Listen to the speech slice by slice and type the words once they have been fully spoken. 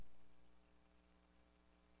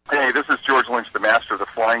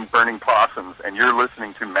flying burning possums, and you're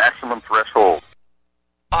listening to Maximum Threshold.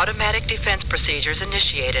 Automatic defense procedures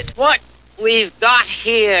initiated. What we've got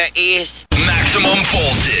here is maximum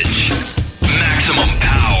voltage, maximum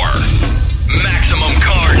power, maximum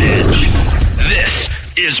carnage. This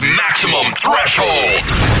is Maximum Threshold.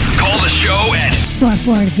 Call the show at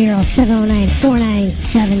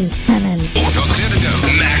 440-709-4977. You're clear to go.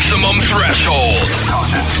 Maximum Threshold.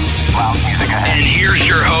 Caution. Loud music ahead. And here's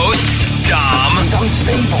your hosts, Dom. He's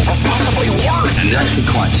unstable, but possibly worse. And he's actually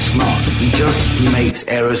quite smart. He just makes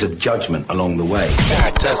errors of judgment along the way.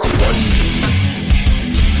 Test one.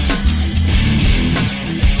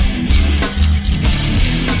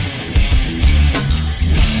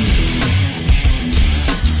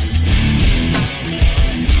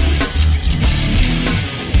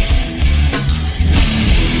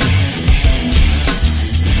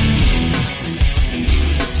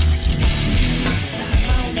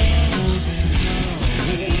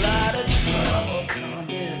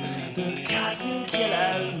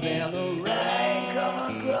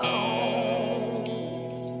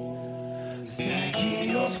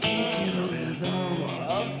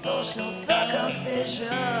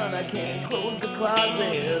 I can't close the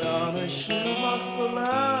closet on a shoebox full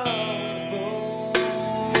of bones.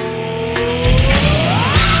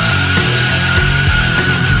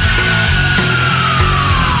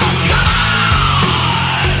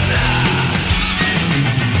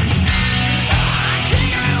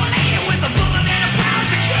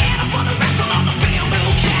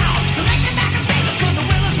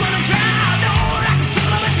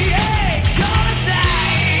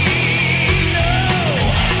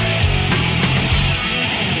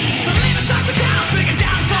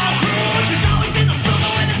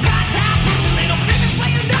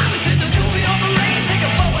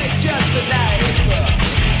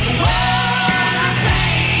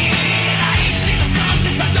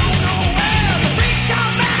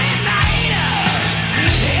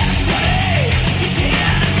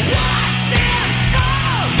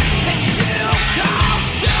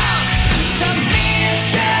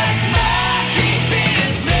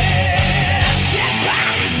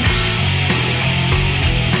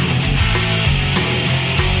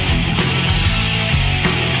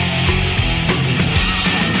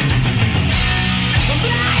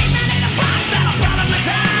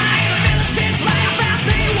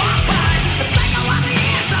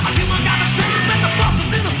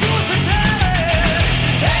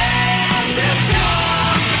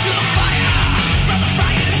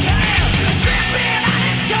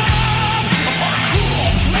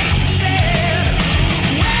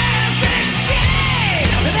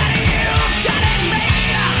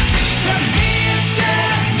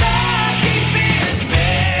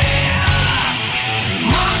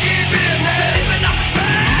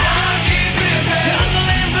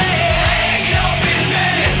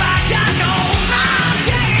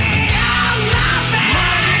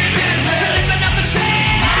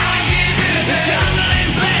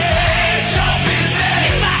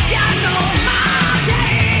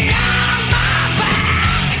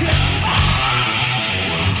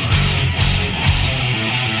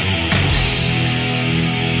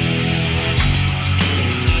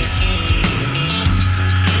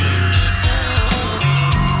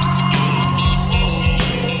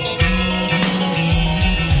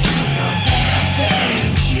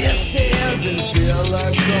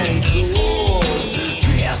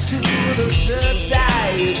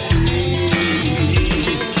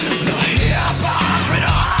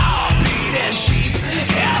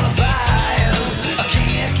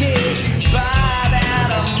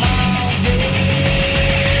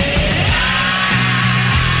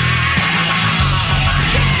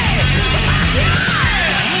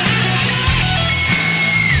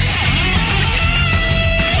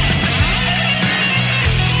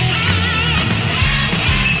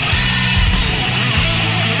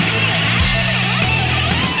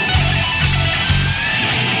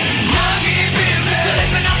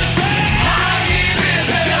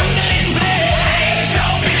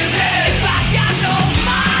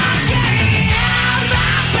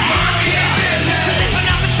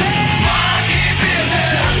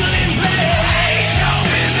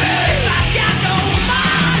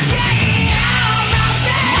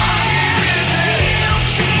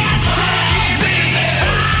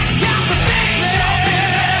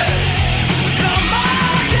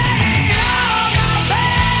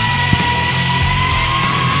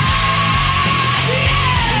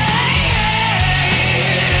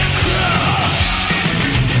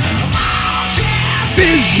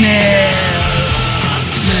 Business.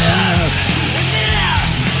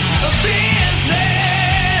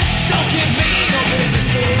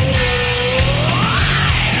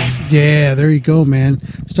 Yeah, there you go, man.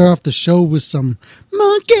 Start off the show with some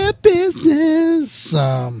monkey business.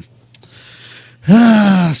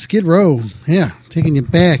 Skid Row. Yeah, taking you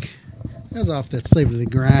back. That was off that Slave to the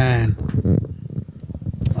Grind.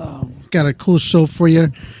 Got a cool show for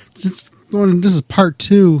you. This is part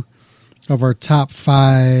 2 of our top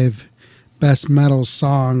 5 best metal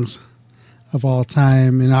songs of all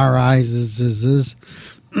time in our eyes.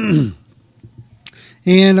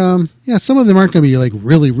 And yeah, some of them aren't going to be like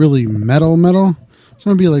really, really metal. Some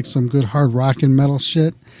going to be like some good hard rock and metal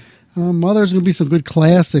shit. Others going to be some good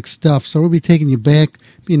classic stuff. So we'll be taking you back.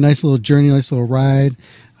 Be a nice little journey, nice little ride.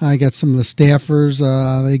 I got some of the staffers.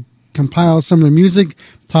 They compiled some of the music,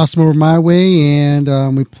 tossed them over my way,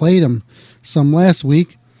 and we played them some last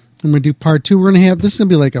week. I'm going to do part 2. We're going to have, this is going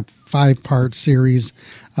to be like a 5-part series.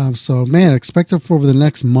 So, man, expect it for over the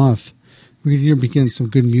next month. We're going to be getting some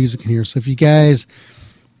good music in here. So if you guys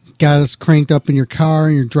got us cranked up in your car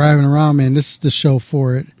and you're driving around, man, this is the show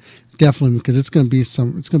for it. Definitely, because it's going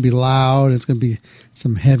to be loud. It's going to be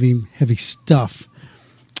some heavy stuff.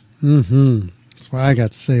 That's what I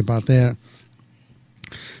got to say about that.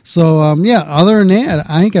 So, yeah, other than that,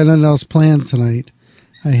 I ain't got nothing else planned tonight.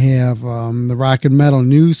 I have the rock and metal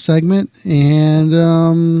news segment,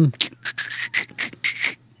 and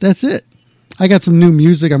that's it. I got some new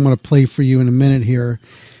music I'm going to play for you in a minute here,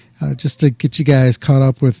 just to get you guys caught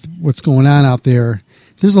up with what's going on out there.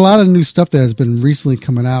 There's a lot of new stuff that has been recently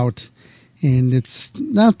coming out, and it's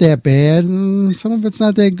not that bad, and some of it's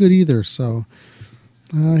not that good either. So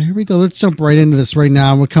here we go. Let's jump right into this right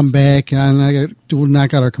now. We'll come back, and we'll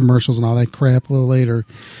knock out our commercials and all that crap a little later.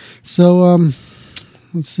 So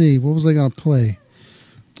let's see. What was I going to play?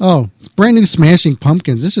 Oh, it's brand new Smashing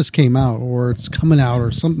Pumpkins. This just came out, or it's coming out,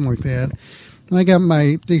 or something like that.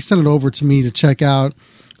 And they sent it over to me to check out.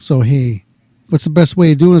 So, hey, what's the best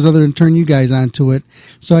way of doing it other than turn you guys onto it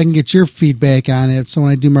so I can get your feedback on it. So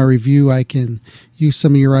when I do my review, I can use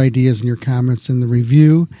some of your ideas and your comments in the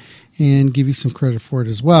review and give you some credit for it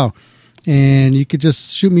as well. And you could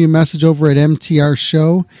just shoot me a message over at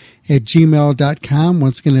mtrshow@gmail.com.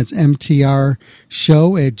 Once again, it's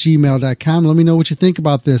mtrshow@gmail.com. Let me know what you think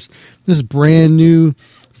about this. This is brand new,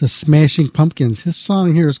 the Smashing Pumpkins. His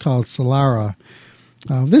song here is called Solara.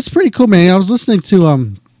 This is pretty cool, man. I was listening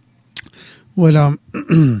to what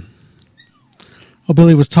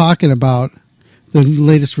Billy was talking about, the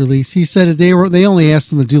latest release. He said that they only asked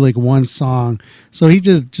them to do like one song, so they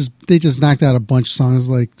just knocked out a bunch of songs.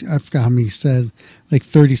 Like, I forgot how many he said, like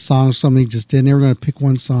 30 songs. Something he just did. And they were going to pick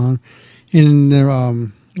one song, and their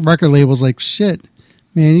record label's like, shit,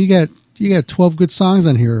 man, you got 12 good songs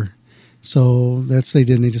on here. So that's what they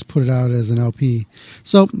did, and they just put it out as an LP.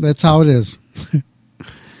 So that's how it is.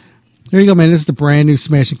 There you go, man. This is the brand new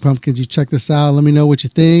Smashing Pumpkins. You check this out. Let me know what you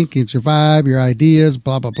think. Get your vibe, your ideas,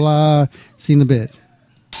 blah, blah, blah. See you in a bit.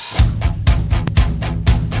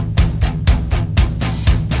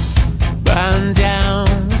 Burn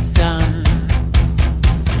down the sun.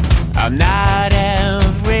 I'm not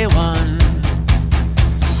everyone.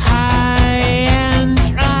 High and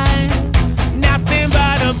dry. Nothing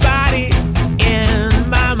but a body in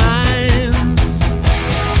my mind.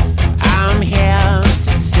 I'm here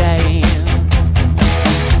to stay.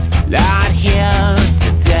 Not here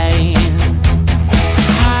today.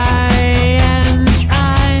 High and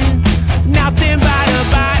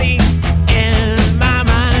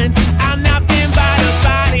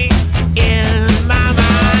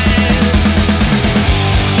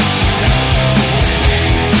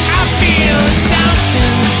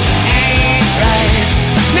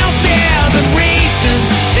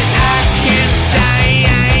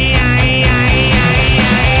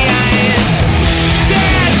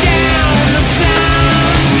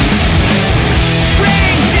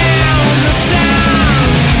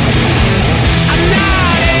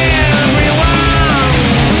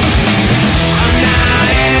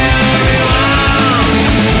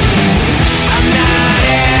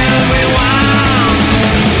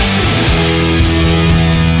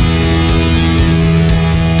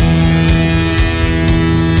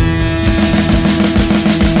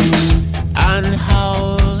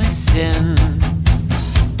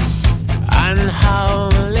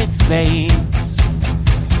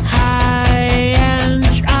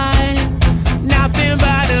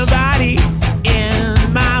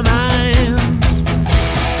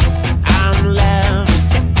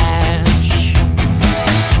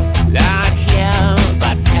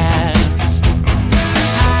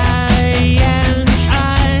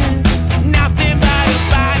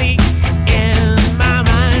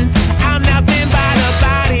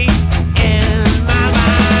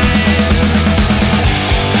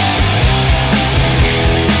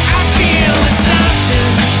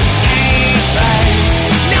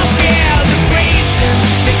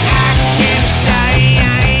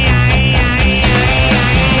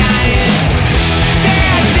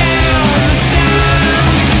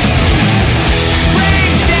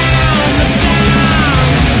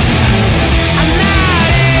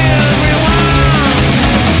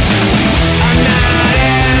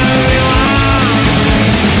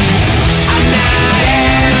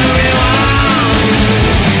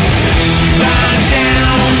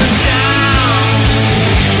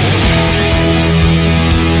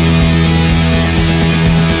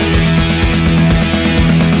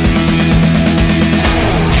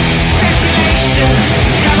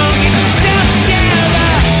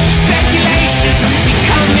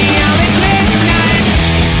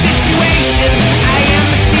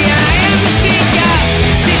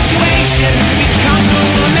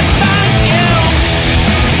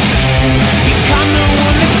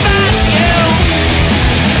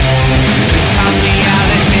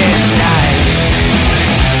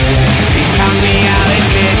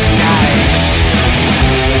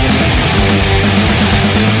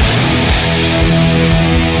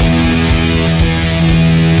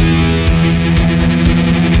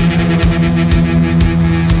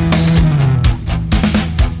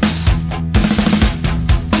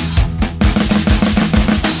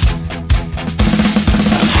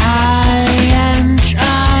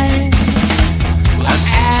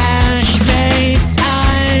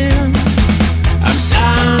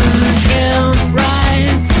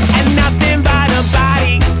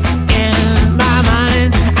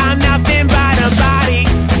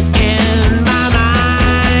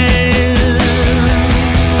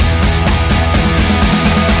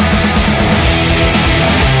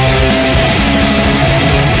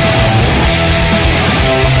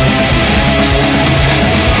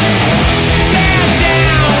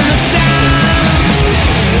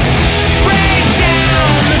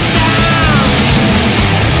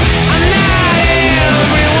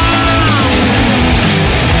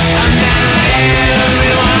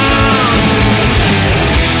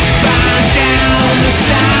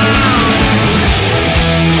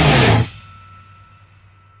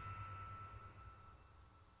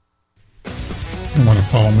want to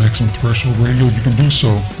follow Maximum Threshold Radio, you can do so.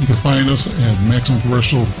 You can find us at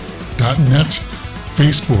MaximumThreshold.net,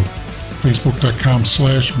 Facebook,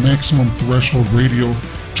 Facebook.com/Maximum Threshold Radio,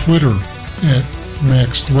 Twitter at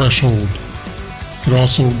Max Threshold. You can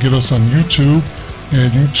also get us on YouTube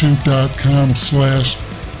at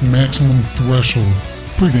YouTube.com/Maximum Threshold.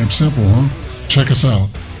 Pretty damn simple, huh? Check us out.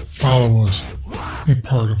 Follow us. Be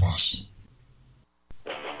part of us.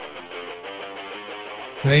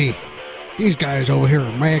 Hey, these guys over here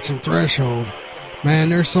at Maximum Threshold, man,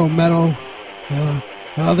 they're so metal,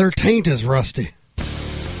 their taint is rusty.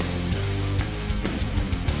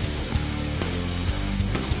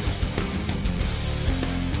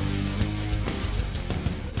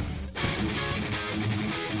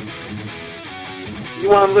 You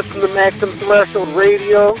want to listen to Maximum Threshold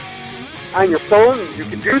Radio on your phone? You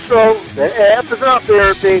can do so. The app is out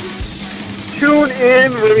there, baby. Tune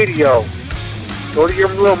in Radio. Go to your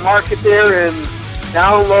little market there and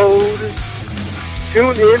download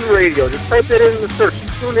Tune In Radio. Just type that in the search,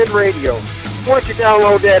 Tune In Radio. Once you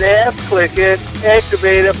download that app, click it,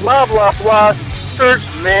 activate it, blah, blah, blah. Search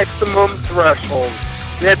Maximum Threshold.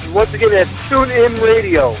 Once again, that's Tune In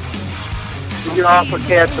Radio. You can also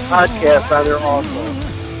catch the podcast on there also.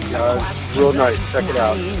 It's real nice. Check it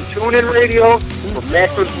out. Tune In Radio for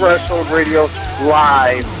Maximum Threshold Radio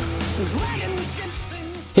live.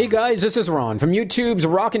 Hey guys, this is Ron from YouTube's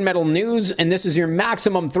Rock and Metal News, and this is your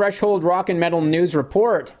Maximum Threshold Rock and Metal News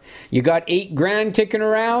Report. You got $8,000 kicking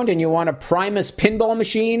around and you want a Primus pinball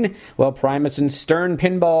machine? Well, Primus and Stern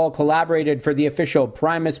Pinball collaborated for the official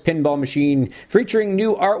Primus pinball machine, featuring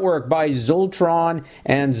new artwork by Zoltron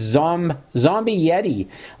and Zombie Yeti.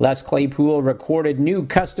 Les Claypool recorded new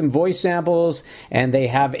custom voice samples, and they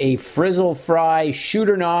have a Frizzle Fry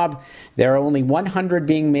shooter knob. There are only 100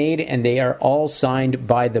 being made, and they are all signed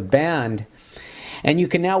by the band. And you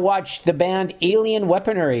can now watch the band Alien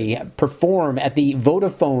Weaponry perform at the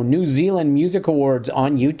Vodafone New Zealand Music Awards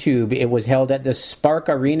on YouTube. It was held at the Spark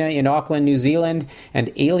Arena in Auckland, New Zealand,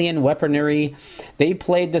 and Alien Weaponry, they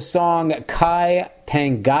played the song Kai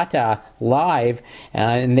Tangata live,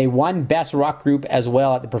 and they won Best Rock Group as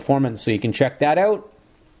well at the performance, so you can check that out.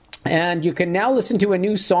 And you can now listen to a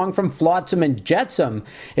new song from Flotsam and Jetsam.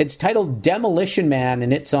 It's titled Demolition Man,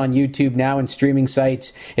 and it's on YouTube now and streaming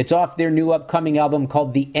sites. It's off their new upcoming album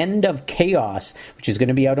called The End of Chaos, which is going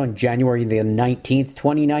to be out on January the 19th,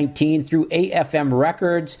 2019 through AFM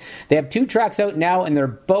Records. They have 2 tracks out now, and they're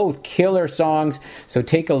both killer songs, so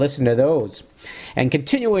take a listen to those. And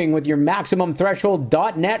continuing with your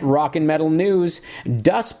MaximumThreshold.net rock and metal news,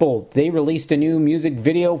 Dustbolt, they released a new music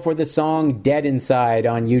video for the song Dead Inside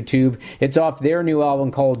on YouTube. It's off their new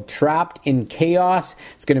album called Trapped in Chaos.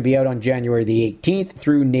 It's going to be out on January the 18th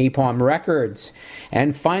through Napalm Records.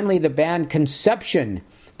 And finally, the band Conception.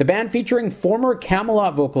 The band, featuring former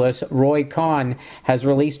Camelot vocalist Roy Khan, has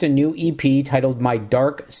released a new EP titled My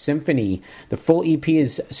Dark Symphony. The full EP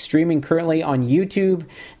is streaming currently on YouTube.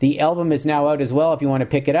 The album is now out as well if you want to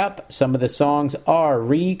pick it up. Some of the songs are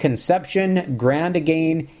Reconception, Grand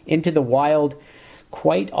Again, Into the Wild,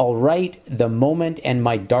 Quite Alright, The Moment, and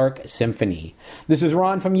My Dark Symphony. This is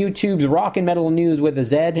Ron from YouTube's Rock and Metal News with a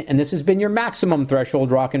Z, and this has been your Maximum Threshold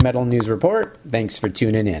Rock and Metal News Report. Thanks for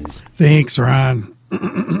tuning in. Thanks, Ron.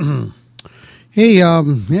 Hey, yeah.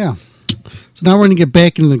 So now we're going to get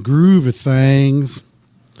back into the groove of things.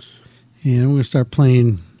 And I'm going to start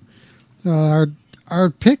playing our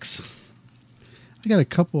picks. I got a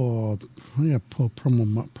couple. I got to pull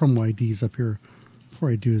promo IDs up here before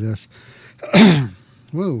I do this.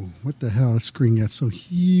 Whoa, what the hell? The screen got so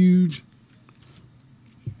huge.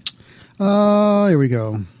 Here we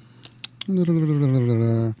go. Where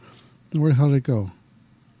the hell did it go?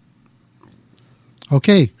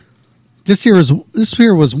 Okay, this here was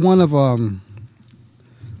one of I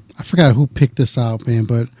forgot who picked this out, man,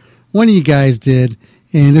 but one of you guys did,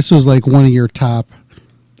 and this was like one of your top.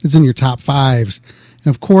 It's in your top 5s,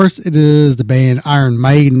 and of course it is the band Iron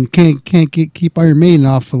Maiden. Can't keep Iron Maiden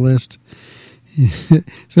off the list,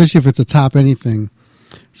 especially if it's a top anything.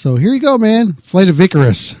 So here you go, man. Flight of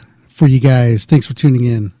Icarus for you guys. Thanks for tuning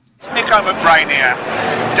in. It's Nico McBrain here.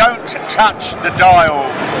 Don't touch the dial,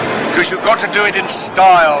 because you've got to do it in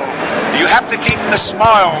style. You have to keep the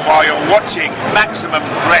smile while you're watching Maximum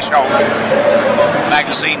Threshold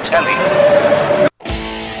magazine telly.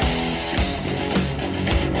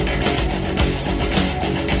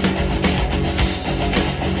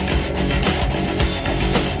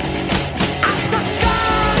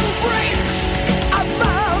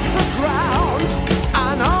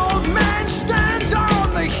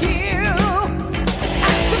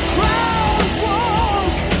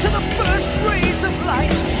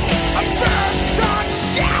 Sun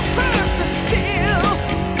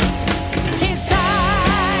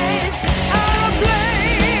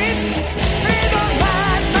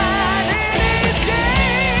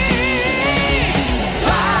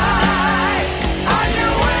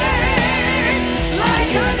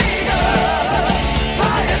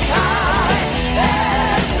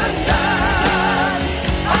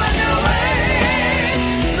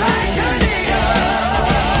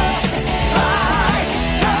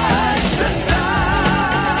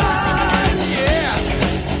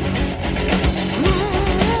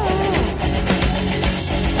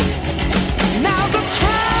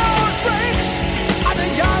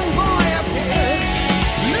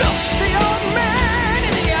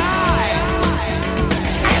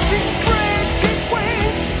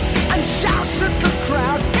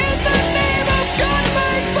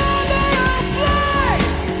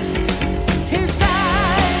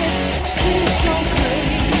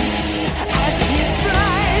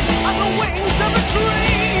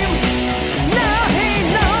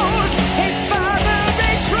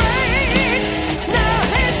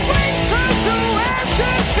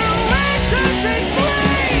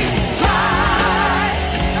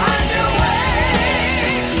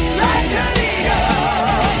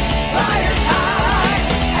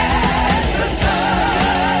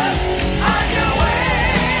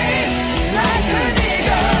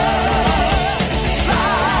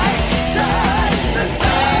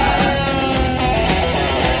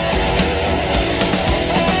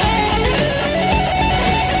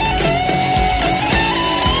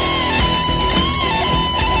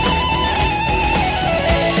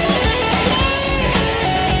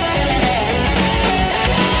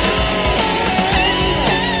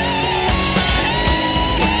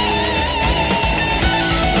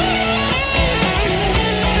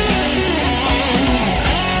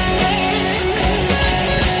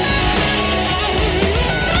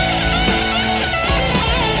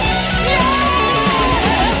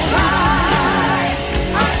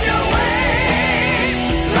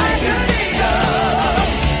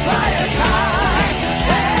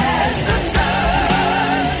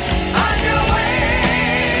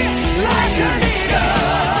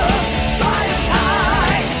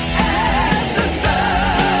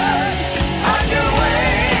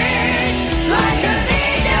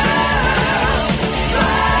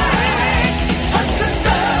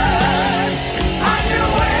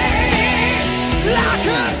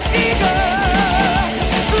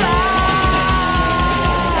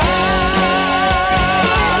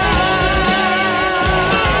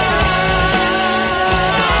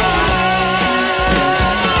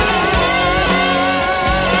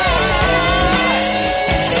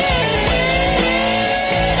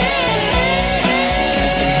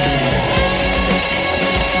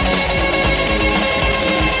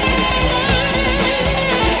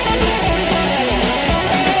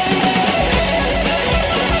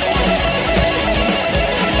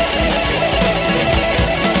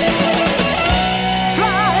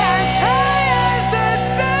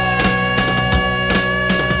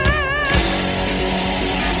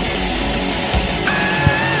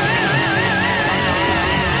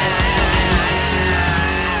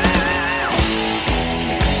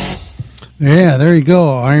Yeah, there you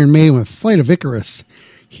go. Iron Maiden with Flight of Icarus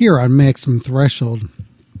here on Maximum Threshold.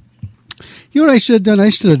 You know what I should have done? I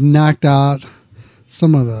should have knocked out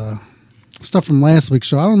some of the stuff from last week's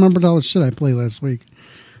show. I don't remember all the shit I played last week.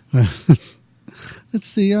 Let's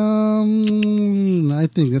see. I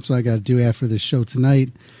think that's what I got to do after this show tonight,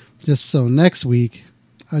 just so next week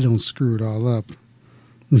I don't screw it all up.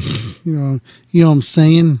 you know what I'm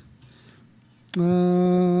saying?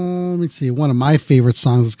 Let me see. One of my favorite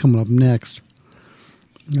songs is coming up next.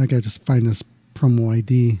 I gotta just find this promo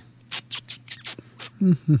ID.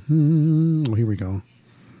 Oh, here we go.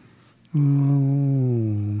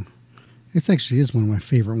 Oh, it actually is one of my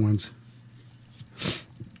favorite ones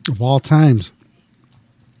of all times.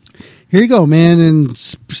 Here you go, man, and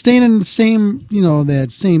staying in the same,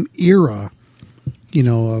 that same era,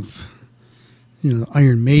 of, the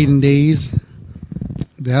Iron Maiden days.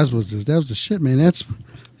 That was the shit, man. That's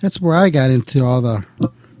where I got into all the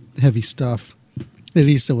heavy stuff. At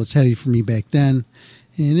least it was heavy for me back then.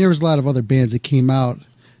 And there was a lot of other bands that came out,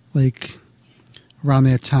 like around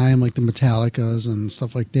that time, like the Metallicas and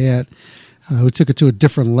stuff like that, who took it to a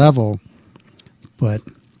different level. But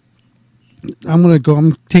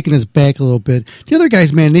I'm taking us back a little bit. The other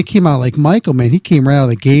guys, man, they came out like Michael, man. He came right out of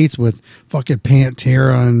the gates with fucking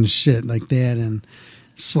Pantera and shit like that, and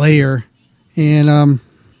Slayer. And I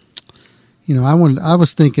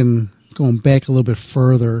was thinking going back a little bit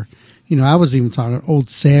further. I was even talking old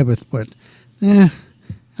Sabbath, but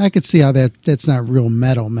I could see how that's not real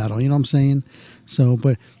metal. You know what I'm saying? So,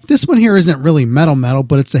 but this one here isn't really metal,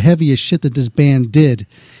 but it's the heaviest shit that this band did,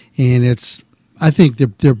 and it's, I think,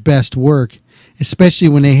 their best work, especially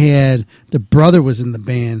when they had the brother was in the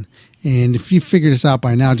band. And if you figure this out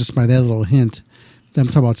by now, just by that little hint, I'm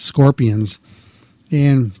talking about Scorpions.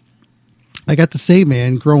 And I got to say,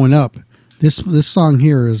 man, growing up, this song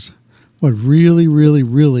here is what really, really,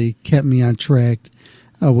 really kept me on track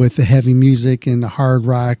with the heavy music and the hard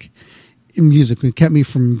rock music. It kept me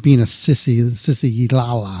from being a sissy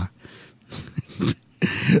la.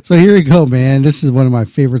 So here you go, man. This is one of my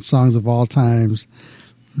favorite songs of all times.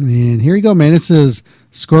 And here you go, man. This is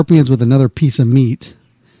Scorpions with Another Piece of Meat.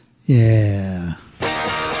 Yeah.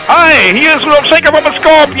 Hi, here's Rob Shaker from the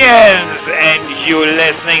Scorpions, and you're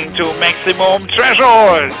listening to Maximum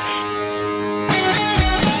Threshold.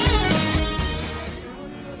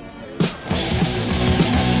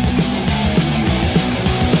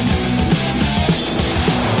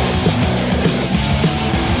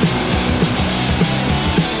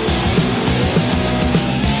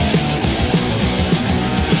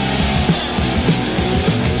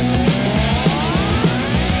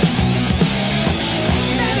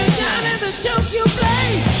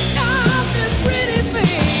 Pretty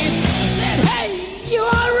face said, hey, you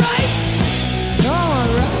alright?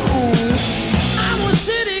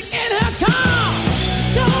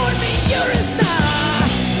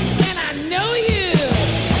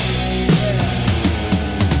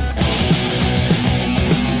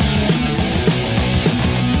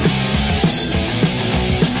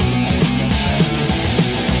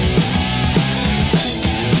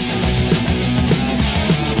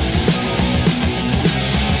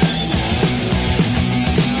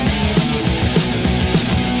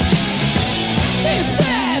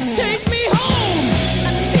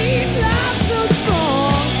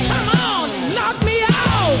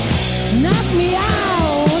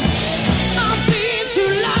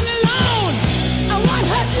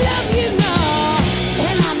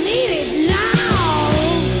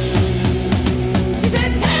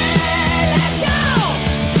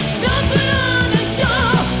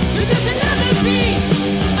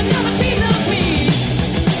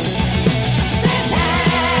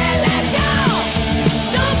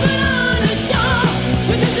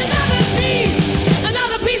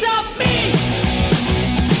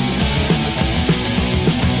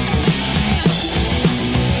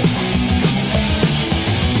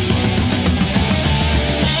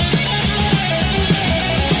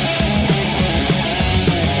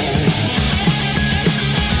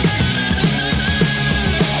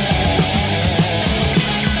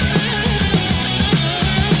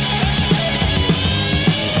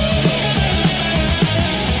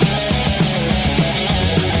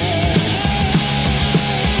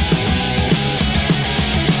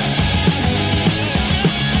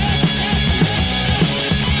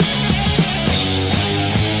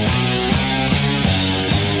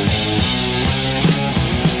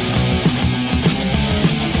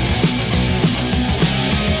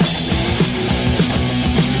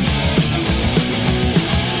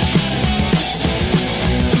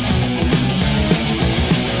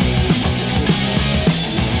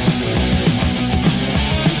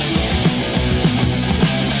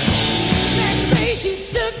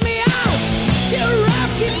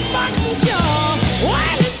 boxing jaw.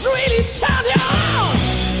 While it's really turned her on.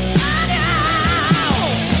 I know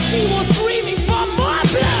she was screaming for more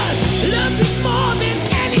blood. Loved it more than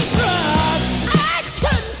any drug. I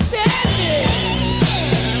couldn't stand it.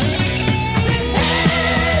 I said,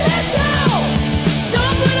 hey, let's go.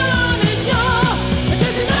 Don't put her on the show.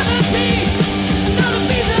 Just another piece of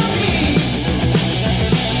me.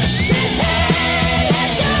 Said, hey,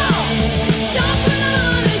 let's go. Don't put her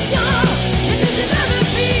on the show. Just another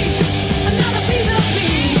piece of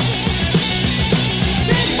me.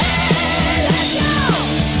 Said, hey, let's go.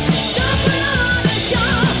 Don't put her on the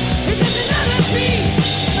show. Just another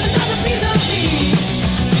piece of me.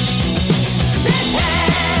 Said,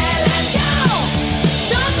 hey, let's go.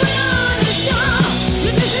 Don't put her on the show.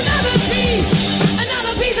 Just another piece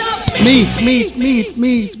of me.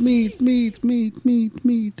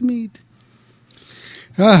 Meat.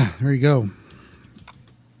 Ah, there you go.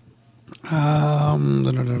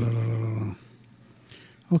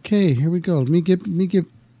 Okay, here we go. Let me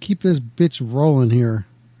keep this bitch rolling here.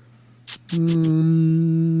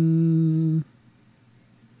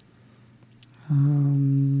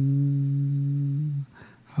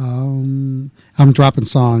 I'm dropping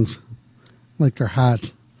songs like they're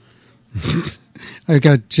hot. I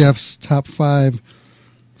got Jeff's top 5.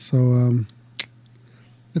 So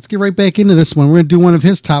let's get right back into this one. We're going to do one of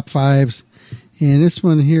his top 5s. And this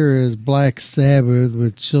one here is Black Sabbath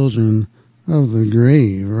with Children of the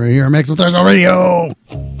Grave. Right here on Maximum Threshold Radio.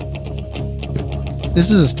 This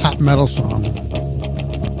is his top metal song.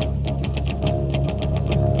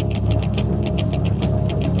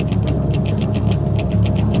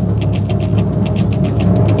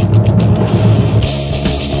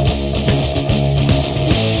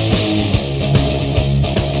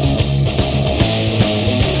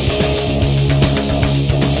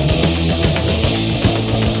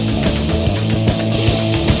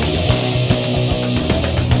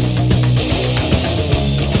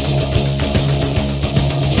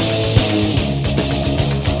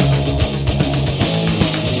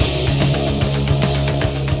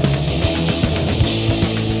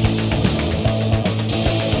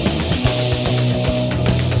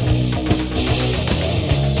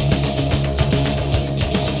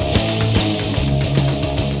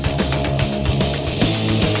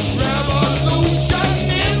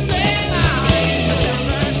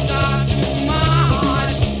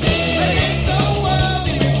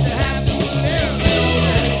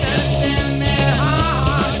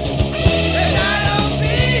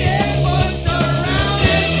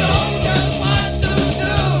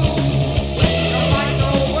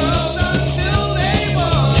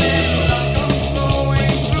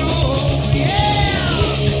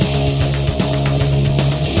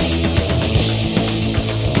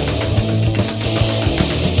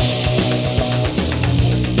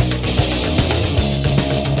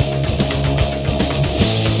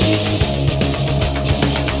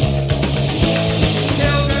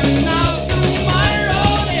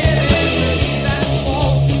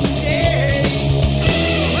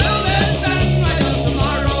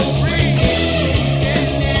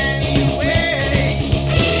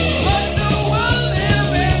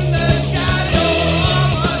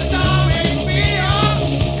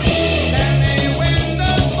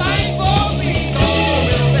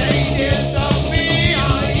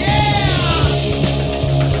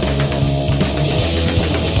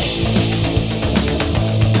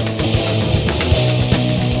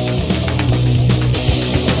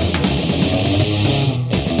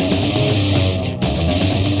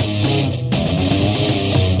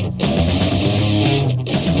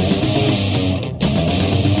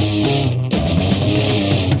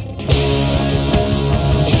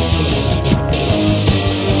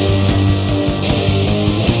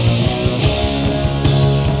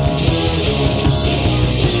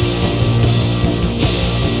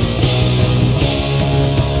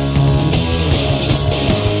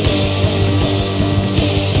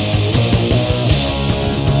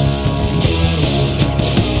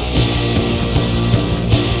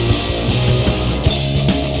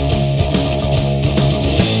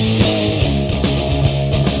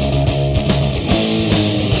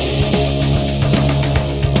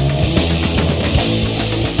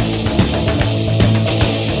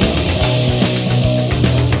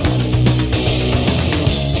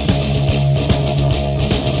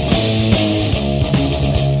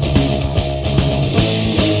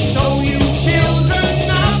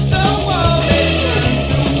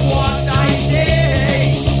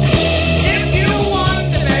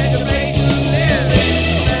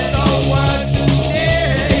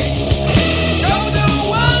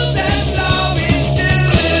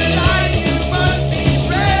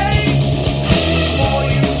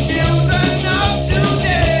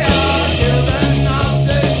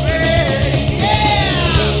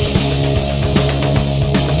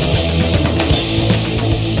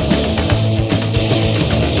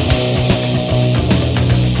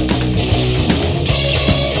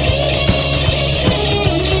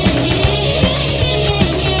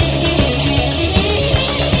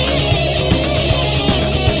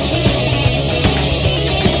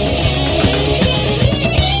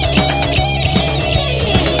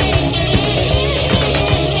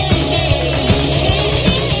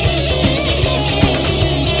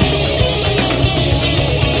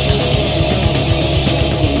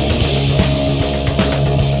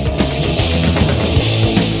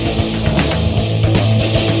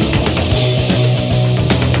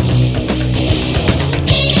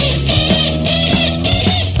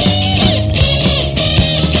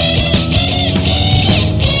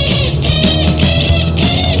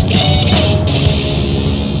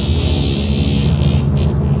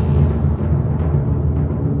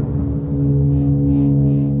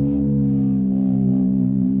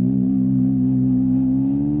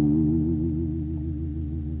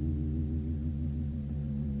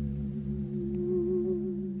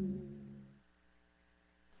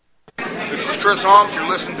 Chris Holmes. You're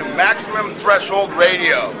listening to Maximum Threshold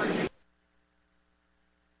Radio.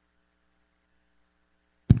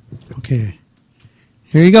 Okay.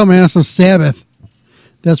 Here you go, man. Some Sabbath.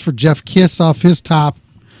 That's for Jeff Kiss off his top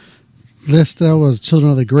list. That was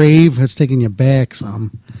Children of the Grave. That's taking you back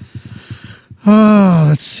some. Oh,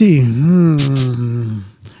 let's see.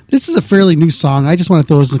 This is a fairly new song. I just want to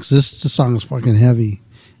throw this because this song is fucking heavy.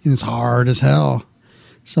 And it's hard as hell.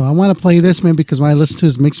 So I want to play this, man, because when I listen to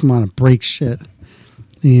it, it makes me want to break shit.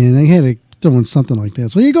 And I had to throw in something like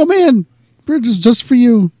that. So here you go, man. Bridge is just for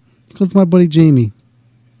you. Goes to my buddy Jamie.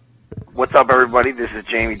 What's up, everybody? This is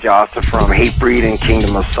Jamie Joster from Hatebreed and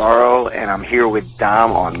Kingdom of Sorrow, and I'm here with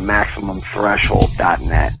Dom on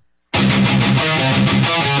MaximumThreshold.net.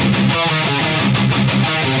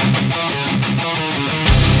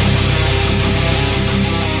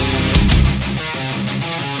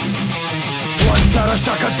 Once had a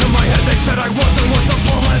shotgun to my head, they said I wasn't worth the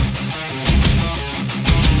bullets.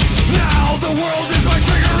 Now the world is my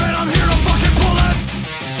trigger and I'm here to fucking pull it.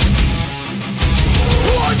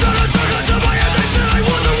 Once had a shotgun to my head, they said I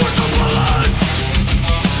wasn't worth the bullets.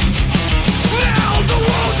 Now the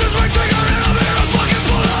world is my trigger and I'm here to fucking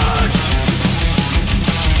pull it.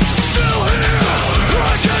 Still here,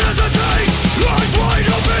 I can't hesitate. Eyes wide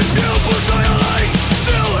open, pupils dilate.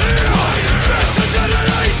 Still here, set to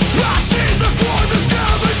detonate. I see the swarm, the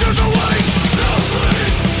scavengers await. No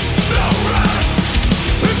sleep, no rest.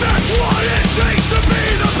 If that's what it takes to be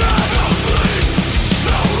the best. No sleep,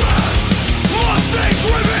 no rest. Mustangs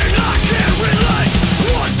driven, I can't relate.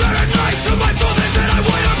 Once had a knife to my throat, they said I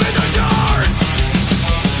wind up in the dirt.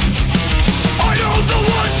 I know the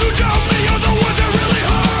ones who doubt me are the ones that really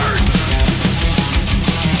hurt.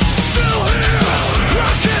 Still here,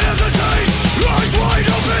 I can't hesitate. Eyes wide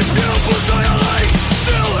open, pupils dilate.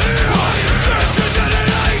 Still here, set to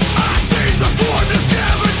detonate. I see the swarm, the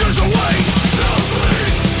scavengers await. No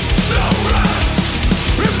sleep, no rest.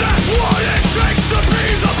 If that's what it takes to be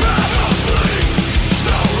the best. No sleep,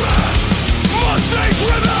 no rest. Mustang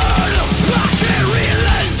driven, I can't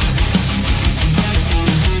relent.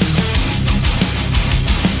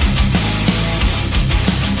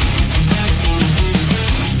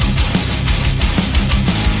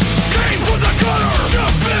 Came for the gutter,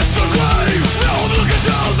 just missed the grave. Now I'm looking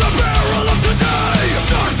down the barrel of today.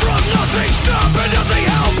 Start from nothing, stop and nothing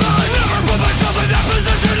happen. Never put myself in that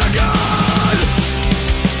position again.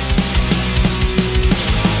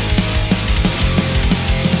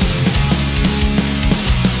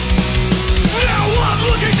 Now I'm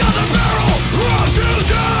looking down the barrel of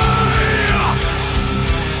today.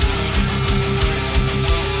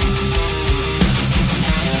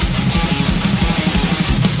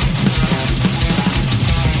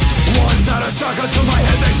 Once had a shotgun to my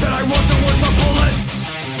head, they said I wasn't worth the bullets.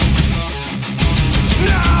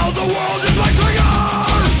 Now the world is my trigger.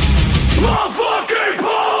 I'll fucking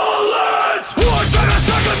pull it. Once had a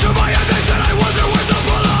shotgun to my head, they said I wasn't worth the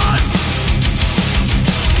bullets.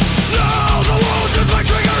 Now the world is my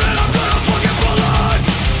trigger and I'm gonna fucking pull it.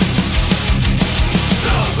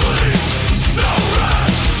 No sleep, no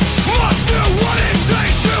rest. Must do what it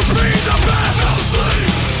takes to be the best. No sleep,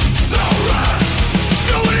 no rest.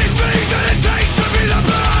 Do anything that it takes to be the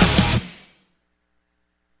best.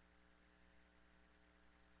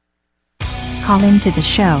 Call into the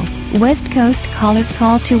show. West Coast callers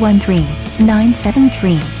call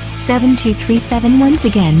 213-973-7237. Once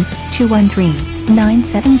again,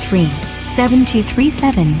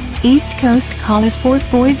 213-973-7237. East Coast callers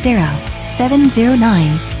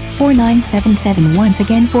 440-709-4977. Once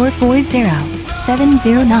again,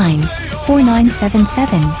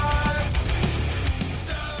 440-709-4977.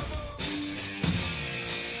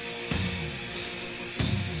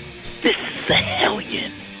 This is the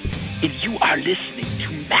Hellion, and you are listening to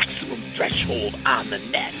Maximum Threshold on the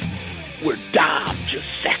net, where Dom just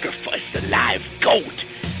sacrificed a live goat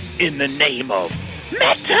in the name of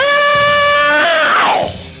metal!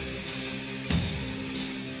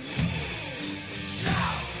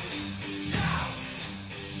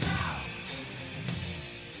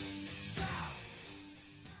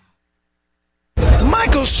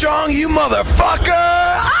 Michael Strong, you motherfucker!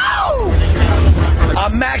 Ow! A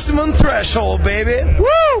Maximum Threshold, baby. Woo!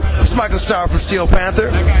 It's Michael Starr from Steel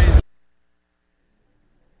Panther.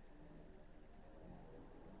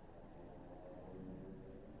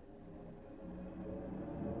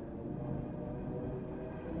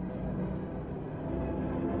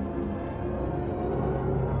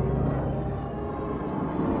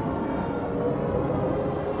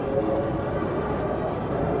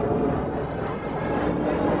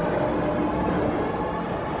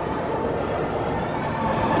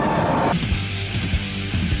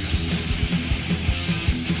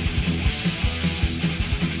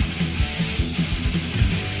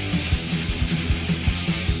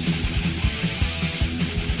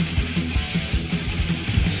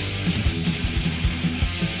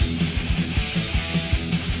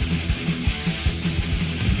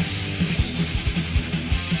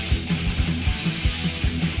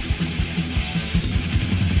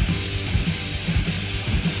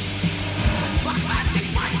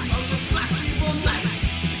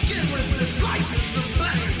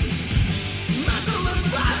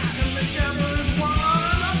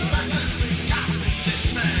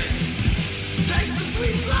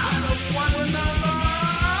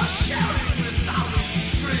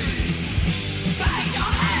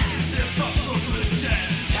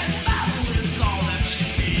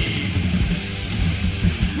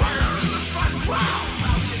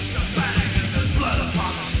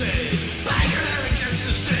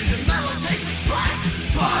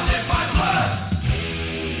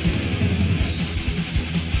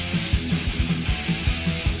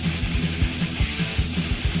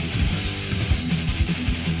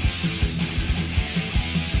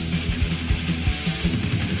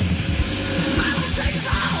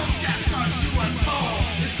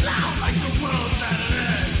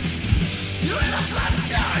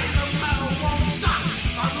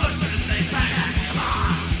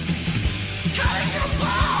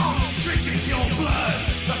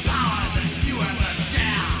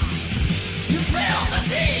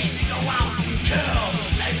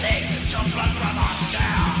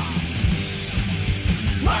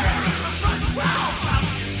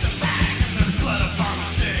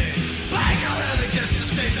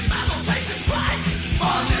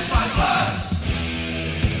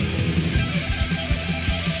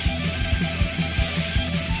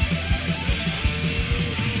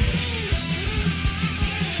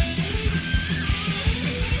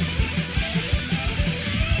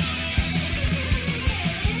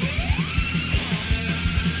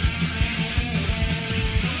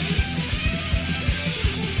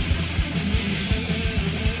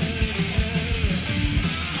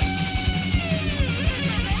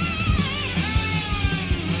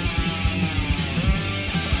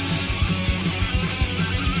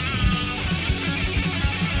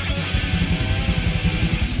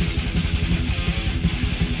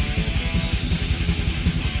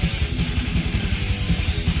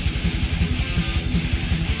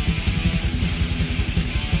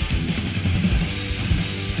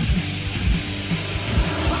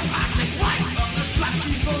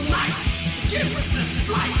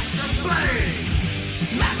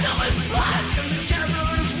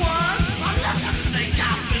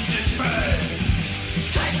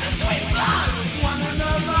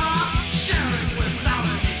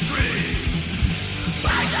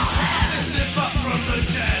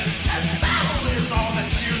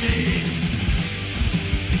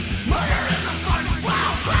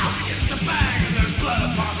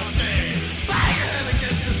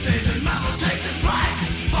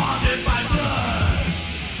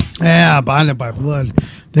 Yeah, Bonded by Blood.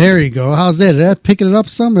 There you go. How's that? Did that picking it up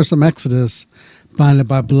some or some Exodus? Bonded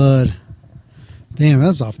by Blood. Damn,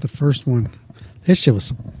 that's off the first one. That shit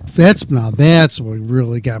was... That's what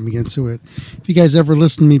really got me into it. If you guys ever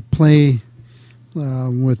listen to me play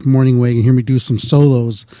with Morning Wake and hear me do some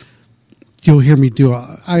solos, you'll hear me do...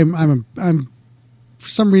 I'm for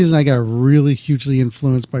some reason, I got really hugely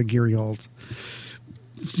influenced by Gary Holt.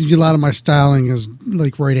 A lot of my styling is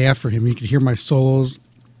like right after him. You can hear my solos.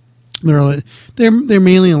 They're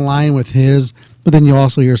mainly in line with his, but then you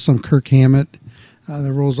also hear some Kirk Hammett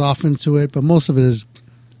that rolls off into it. But most of it is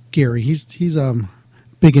Gary. He's a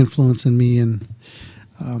big influence in me and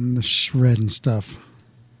the shred and stuff.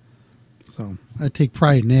 So I take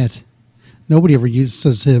pride in that. Nobody ever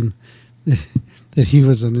says him that he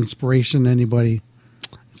was an inspiration to anybody.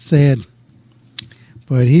 It's sad,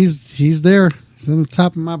 but he's there. He's on the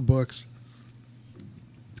top of my books.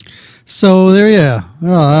 So there, yeah. Oh,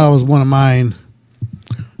 that was one of mine.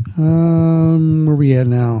 Where we at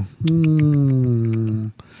now?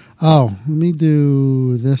 Oh, let me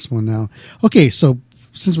do this one now. Okay, so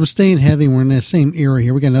since we're staying heavy, we're in the same era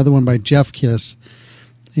here. We got another one by Jeff Kiss.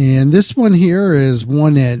 And this one here is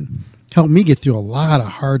one that helped me get through a lot of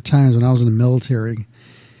hard times when I was in the military.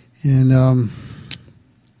 And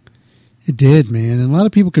it did, man. And a lot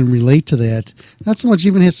of people can relate to that. Not so much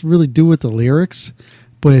even has to really do with the lyrics,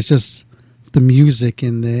 but it's just the music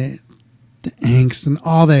and the angst and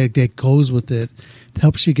all that goes with it. It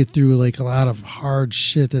helps you get through like a lot of hard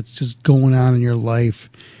shit that's just going on in your life.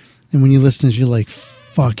 And when you listen to it, you're like,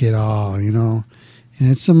 fuck it all, you know?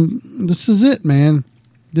 And this is it, man.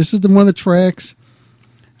 This is one of the tracks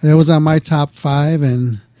that was on my top 5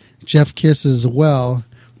 and Jeff Kiss as well.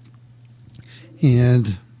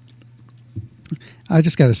 And I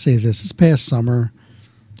just got to say this past summer,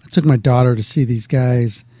 I took my daughter to see these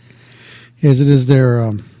guys as it is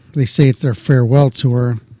their, they say it's their farewell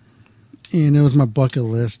tour. And it was my bucket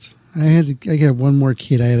list. I got one more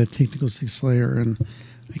kid I had to take to go see Slayer, and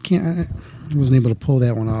I wasn't able to pull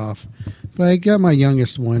that one off. But I got my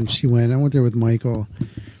youngest one. She went. I went there with Michael,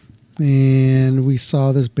 and we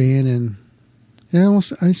saw this band, and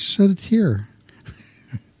I shed a tear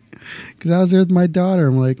because I was there with my daughter.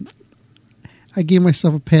 I'm like, I gave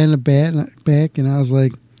myself a pat on the back, and I was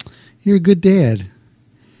like, "You're a good dad,"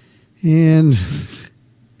 and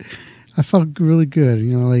I felt really good.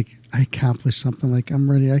 You know, like I accomplished something. Like I'm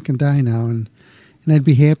ready. I can die now, and I'd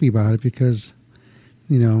be happy about it because,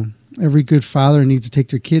 you know, every good father needs to take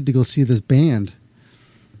their kid to go see this band.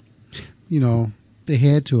 You know, they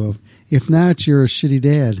had to have. If not, you're a shitty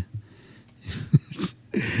dad.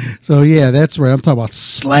 So, yeah, that's right. I'm talking about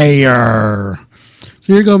Slayer.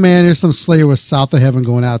 So here you go, man. Here's some Slayer with South of Heaven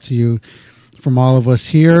going out to you from all of us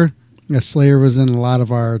here. Slayer was in a lot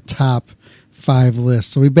of our top 5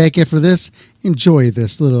 lists. So we back after this. Enjoy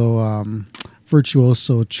this little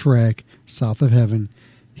virtuoso track, South of Heaven,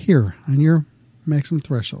 here on your Maximum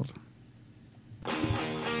Threshold.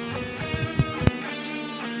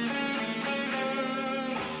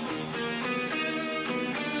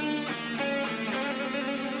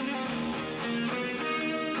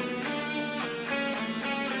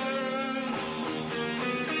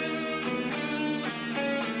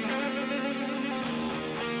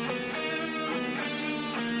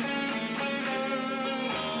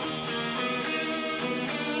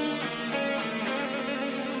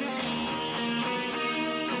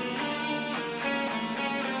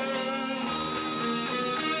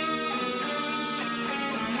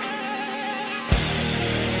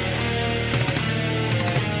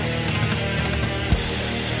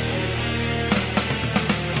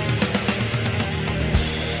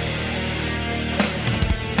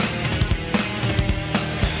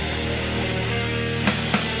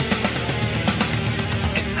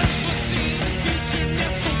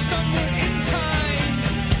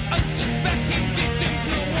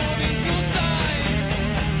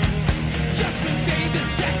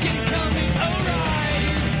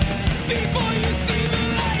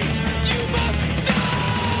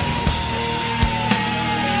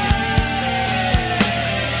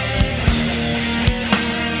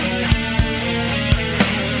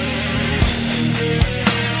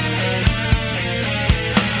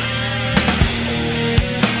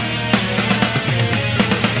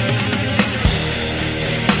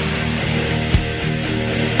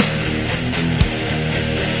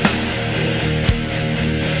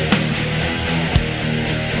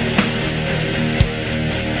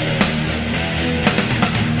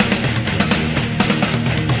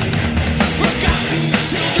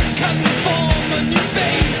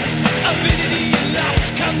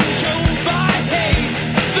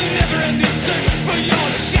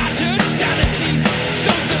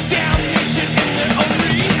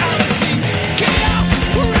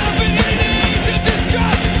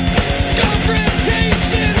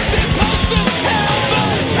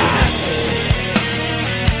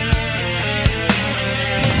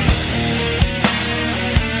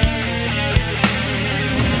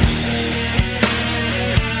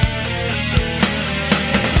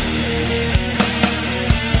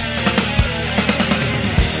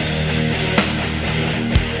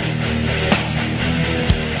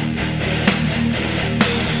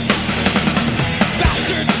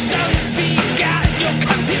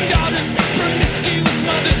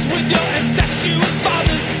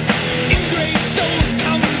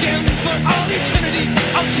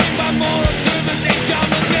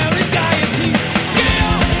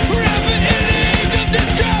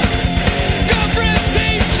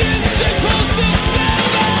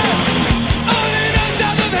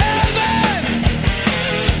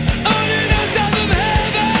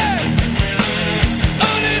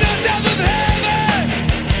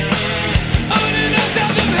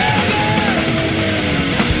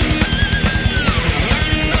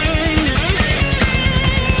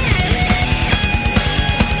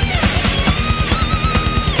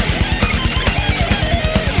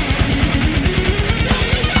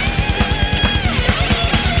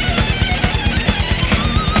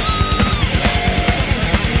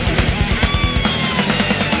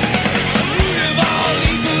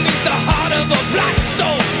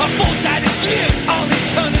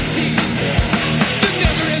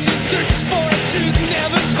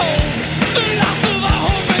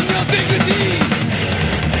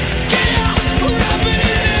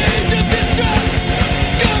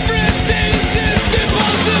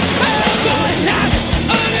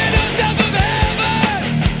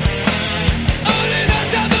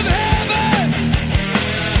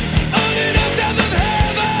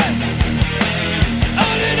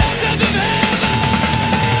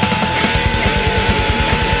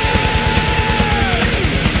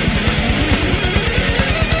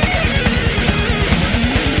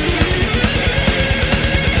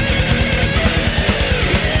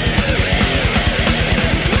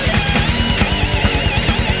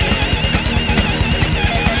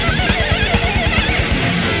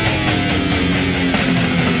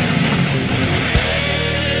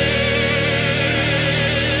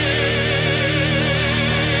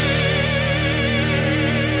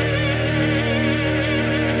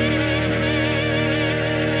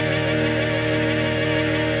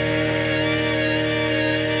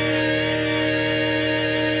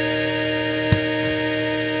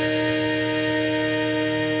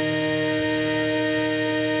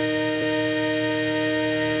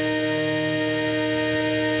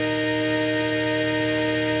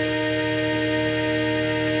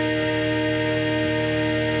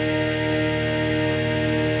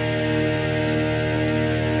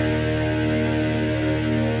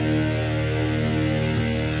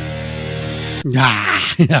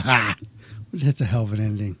 That's a hell of an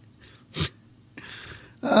ending.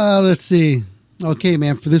 Let's see. Okay,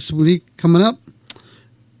 man, for this week coming up,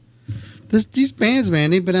 these bands,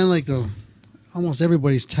 man, they've been on like almost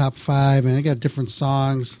everybody's top 5, and I got different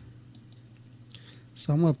songs.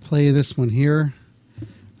 So I'm going to play this one here.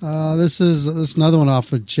 This is another one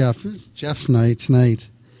off of Jeff. It's Jeff's night tonight.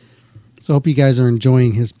 So I hope you guys are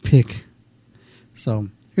enjoying his pick. So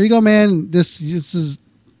here you go, man. This is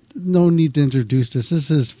no need to introduce this. This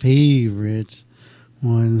is his favorite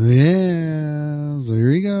one. Yeah. So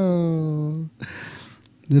here you go.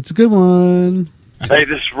 It's a good one. Hey,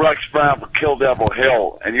 this is Rex Brown for Kill Devil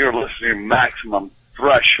Hill, and you're listening to Maximum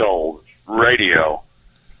Threshold Radio.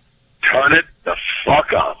 Turn it the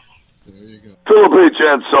fuck up. Philip H.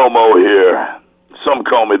 Anselmo here. Some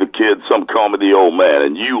call me the kid, some call me the old man,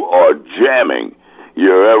 and you are jamming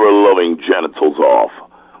your ever-loving genitals off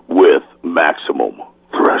with Maximum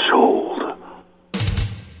Threshold.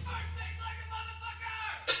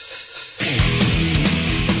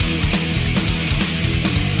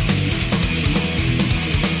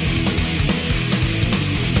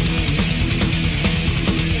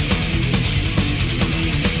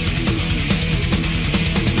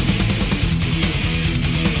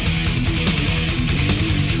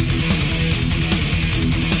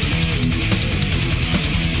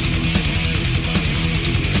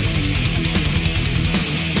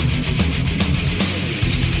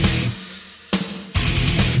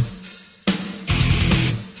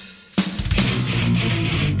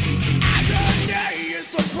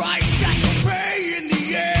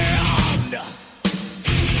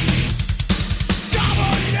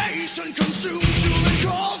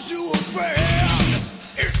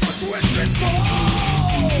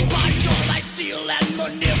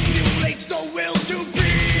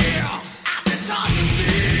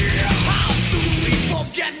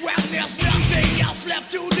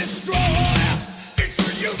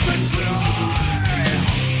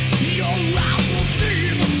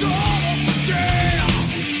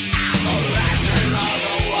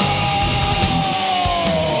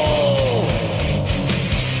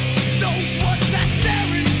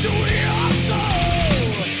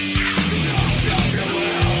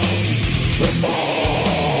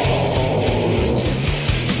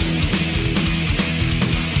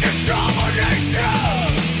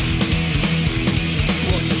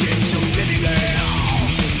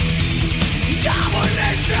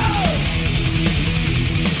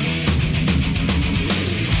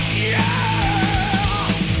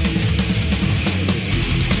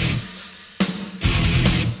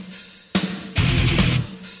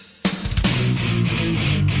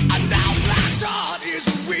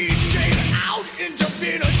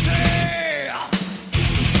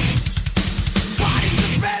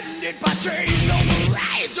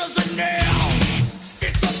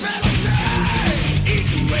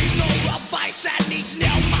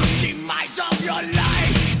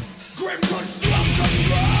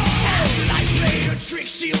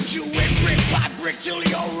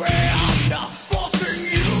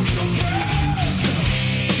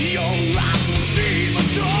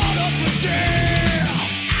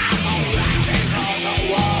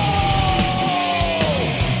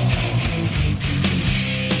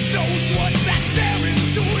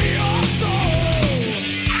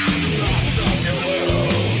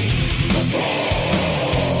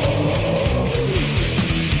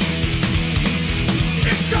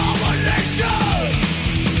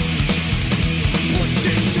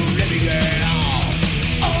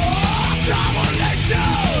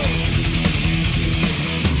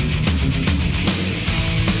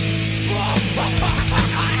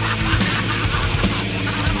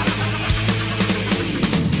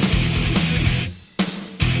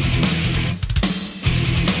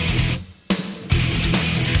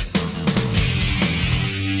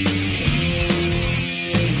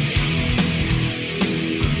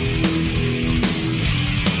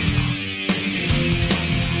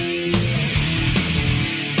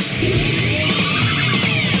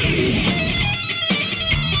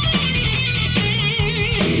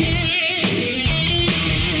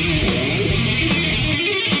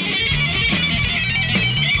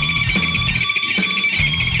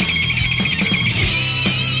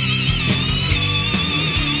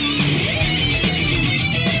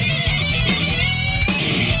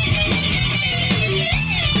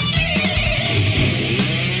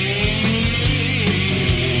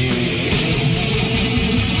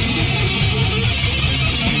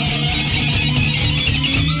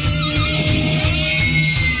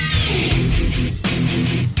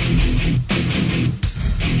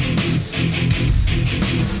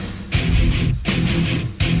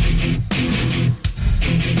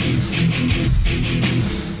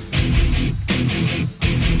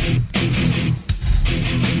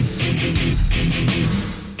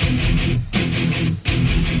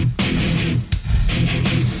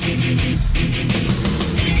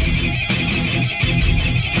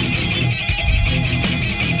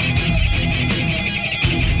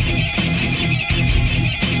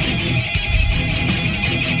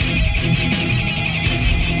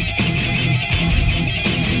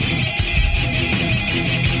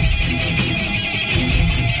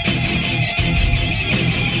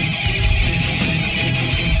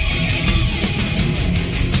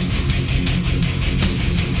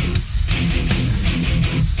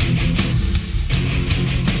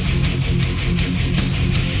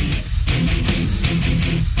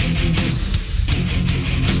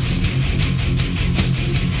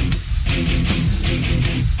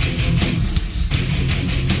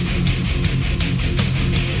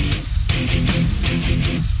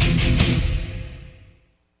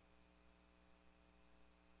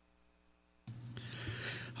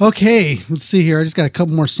 Okay, let's see here. I just got a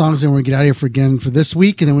couple more songs and we're going to get out of here for this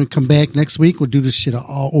week. And then when we come back next week, we'll do this shit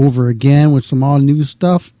all over again with some all new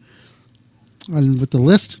stuff and with the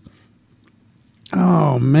list.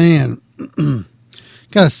 Oh, man.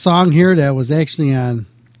 Got a song here that was actually on,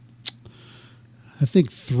 I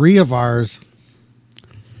think, 3 of ours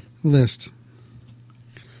list.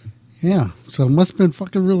 Yeah, so it must have been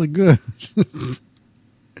fucking really good.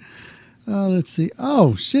 Let's see.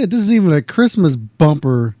 Oh, shit. This is even a Christmas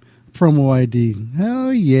bumper promo ID.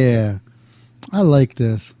 Hell yeah. I like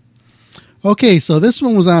this. Okay, so this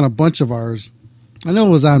one was on a bunch of ours. I know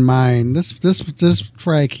it was on mine. This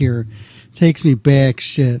track here takes me back,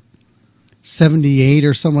 shit, 78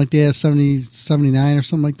 or something like that, 70, 79 or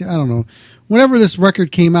something like that. I don't know. Whenever this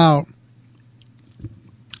record came out,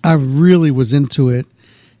 I really was into it.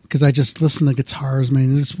 Because I just listen to guitars,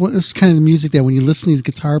 man. This is kind of the music that when you listen to these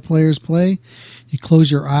guitar players play, you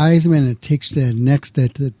close your eyes, man, and it takes you to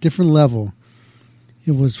that different level.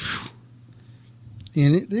 It was,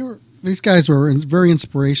 and these guys were very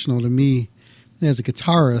inspirational to me as a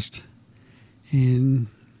guitarist, and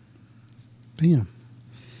damn,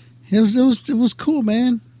 it was cool,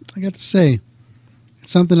 man. I got to say,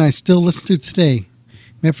 it's something I still listen to today.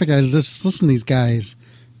 Matter of fact, I just listen to these guys,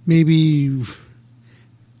 maybe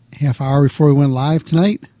half hour before we went live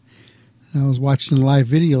tonight. And I was watching a live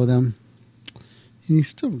video of them, and he's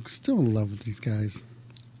still in love with these guys.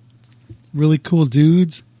 Really cool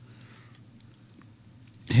dudes.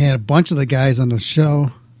 Had a bunch of the guys on the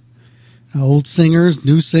show. Old singers,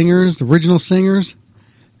 new singers, original singers.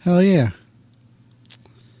 Hell yeah.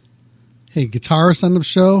 Hey, guitarist on the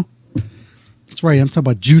show. That's right, I'm talking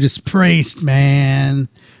about Judas Priest, man.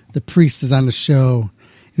 The Priest is on the show.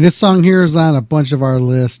 And this song here is on a bunch of our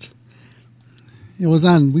list. It was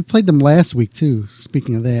on, we played them last week too,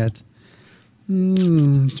 speaking of that.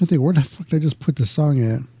 I think, where the fuck did I just put the song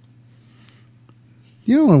at?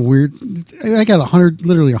 You know what weird, I got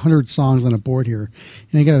literally 100 songs on the board here.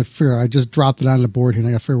 And I got to figure, I just dropped it on the board here and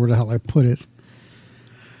I got to figure where the hell I put it.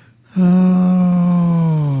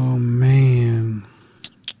 Oh, man.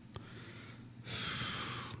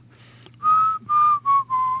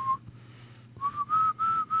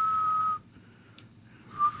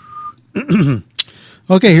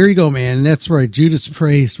 Okay, here you go, man. That's right. Judas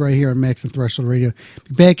Priest right here on Max and Threshold Radio.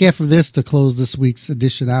 Be back after this to close this week's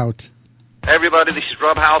edition out. Everybody, this is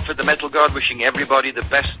Rob Halford, the Metal God, wishing everybody the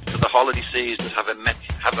best for the holiday season. Have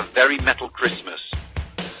a very metal Christmas.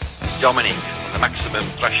 Dominic on the Maximum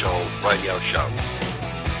Threshold Radio Show.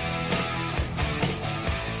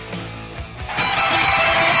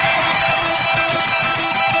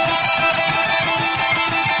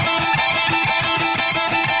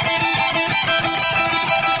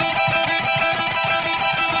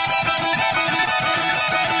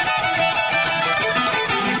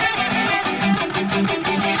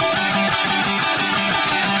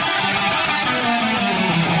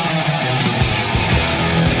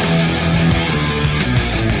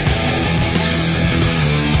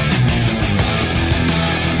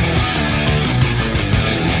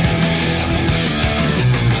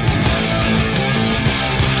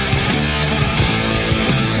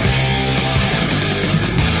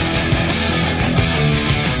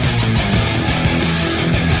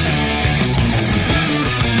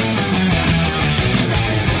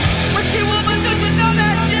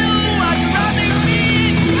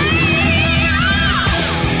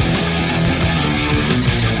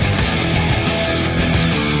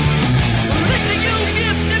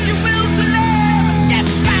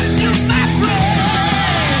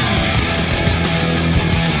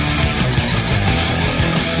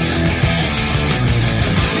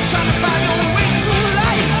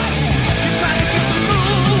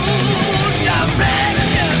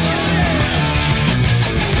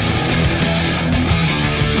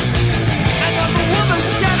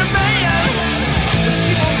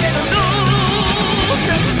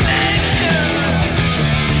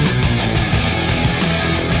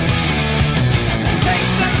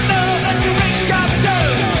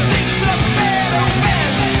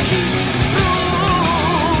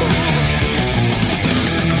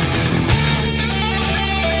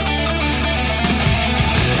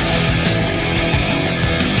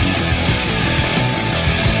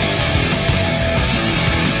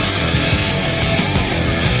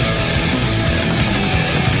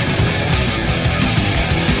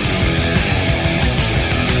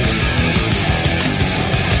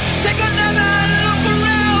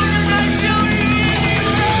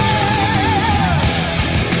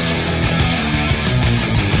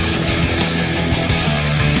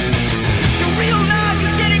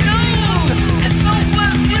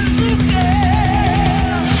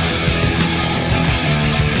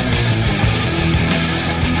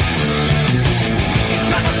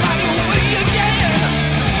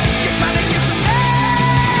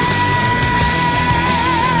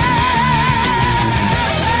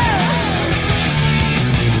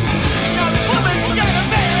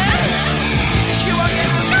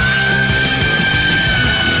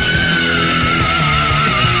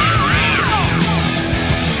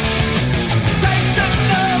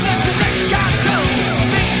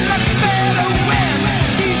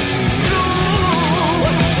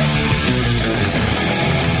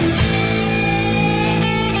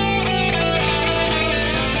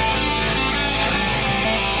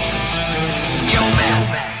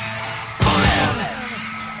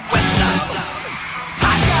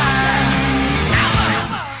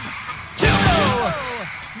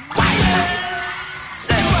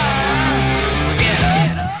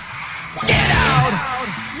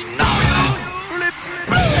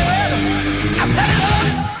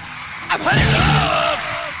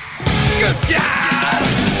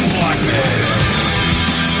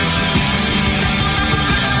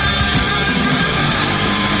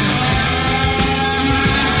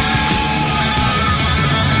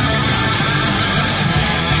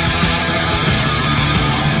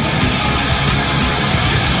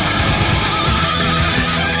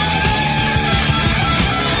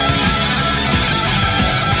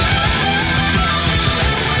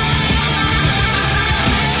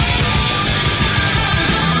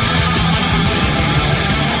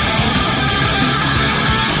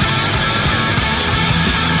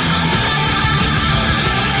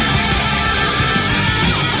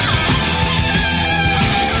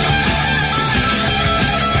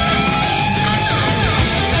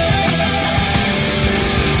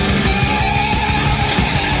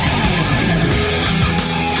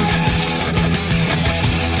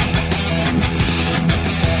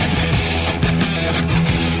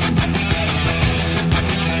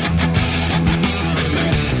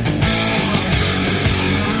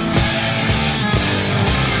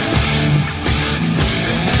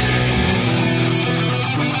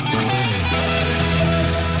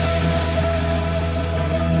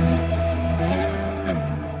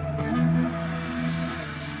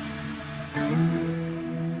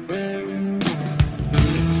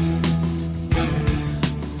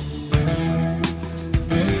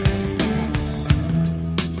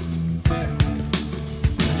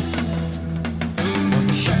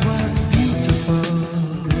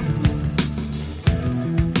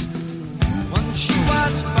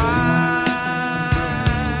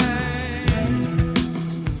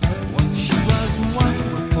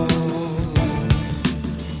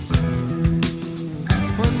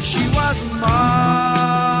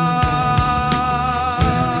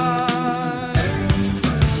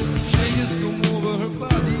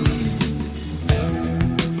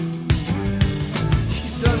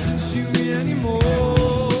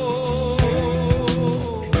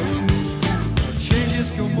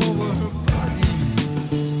 over her body.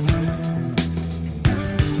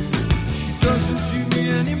 She doesn't see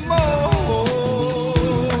me anymore.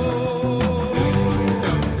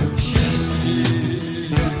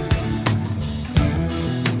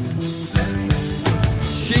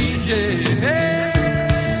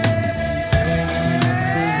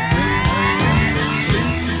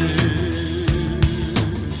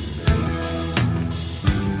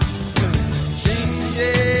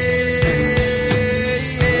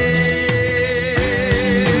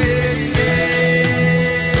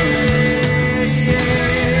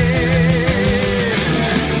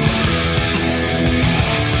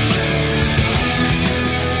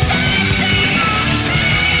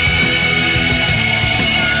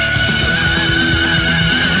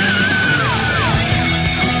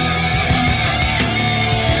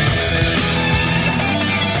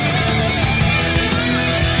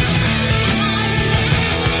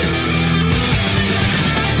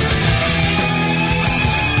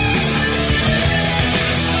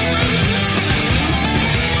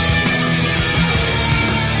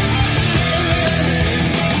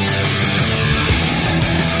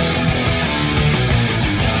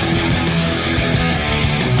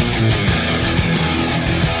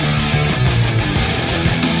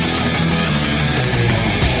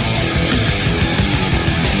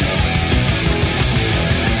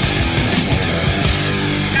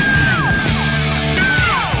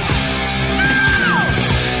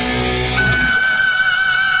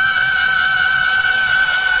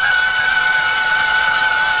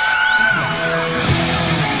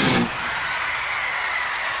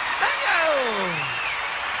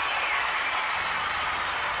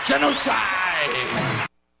 Genocide!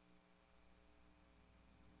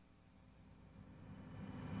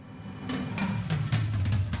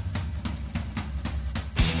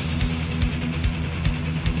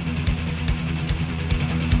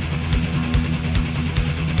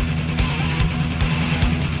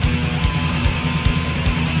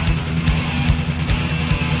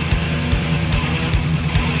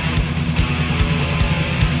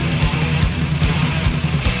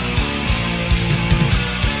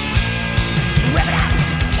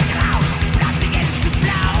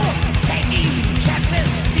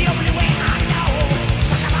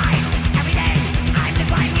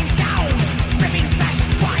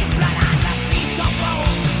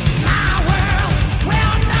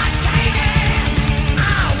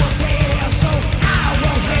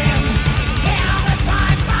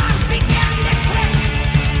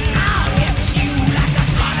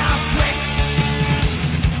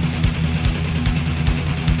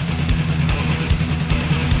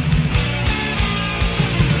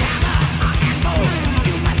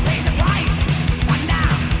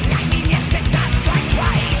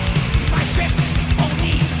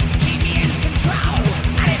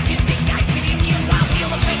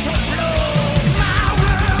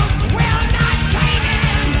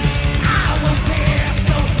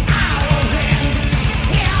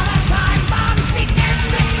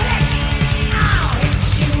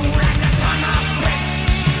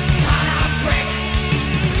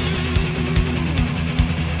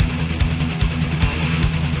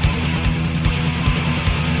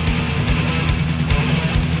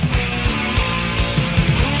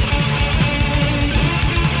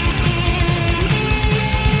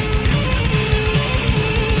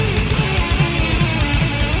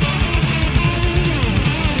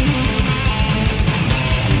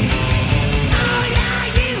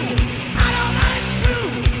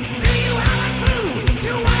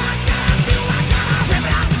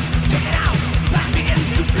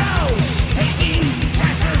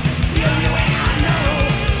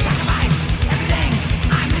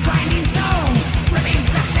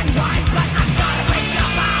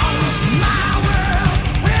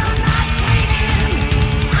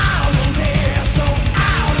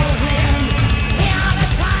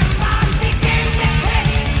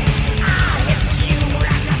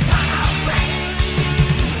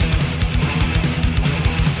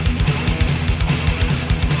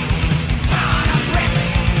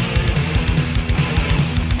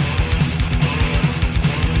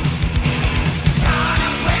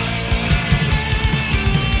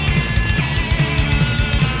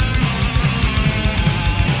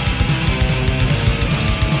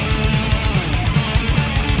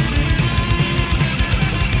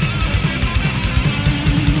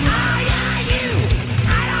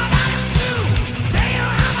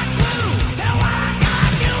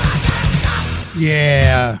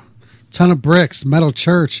 Yeah. Ton of Bricks, Metal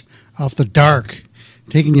Church, off the Dark.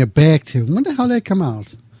 Taking you back to, when the hell did that come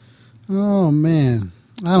out? Oh, man.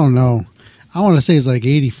 I don't know. I want to say it's like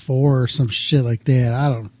 84 or some shit like that. I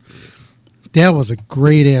don't. That was a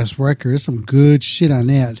great ass record. There's some good shit on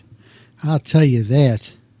that. I'll tell you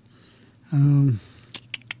that.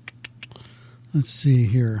 Let's see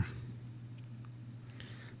here.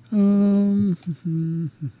 Let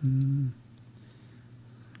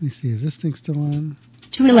me see. Is this thing still on?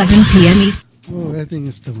 2:11 p.m. Oh, that thing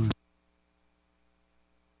is still on.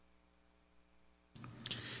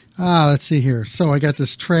 Let's see here. So I got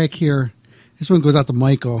this track here. This one goes out to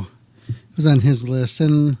Michael. It was on his list,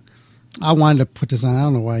 and I wanted to put this on. I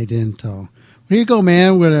don't know why I didn't, though. But here you go,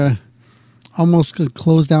 man. We're almost going to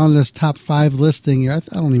close down this top 5 listing here. I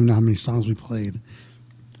don't even know how many songs we played.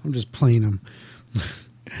 I'm just playing them.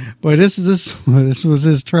 But this was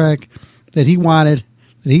his track that he wanted,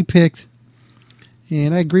 that he picked,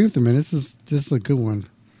 and I agree with him, man. This is a good one.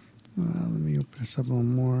 Let me open this up a little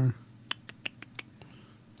more.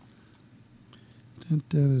 I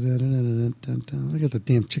got the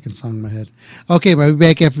damn chicken song in my head. Okay, but I'll be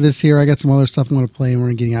back after this here. I got some other stuff I want to play, and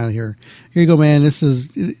we're getting out of here. Here you go, man. It's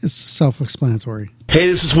self-explanatory. Hey,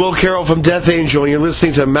 this is Will Carroll from Death Angel, and you're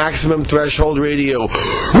listening to Maximum Threshold Radio.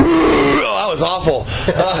 That was awful.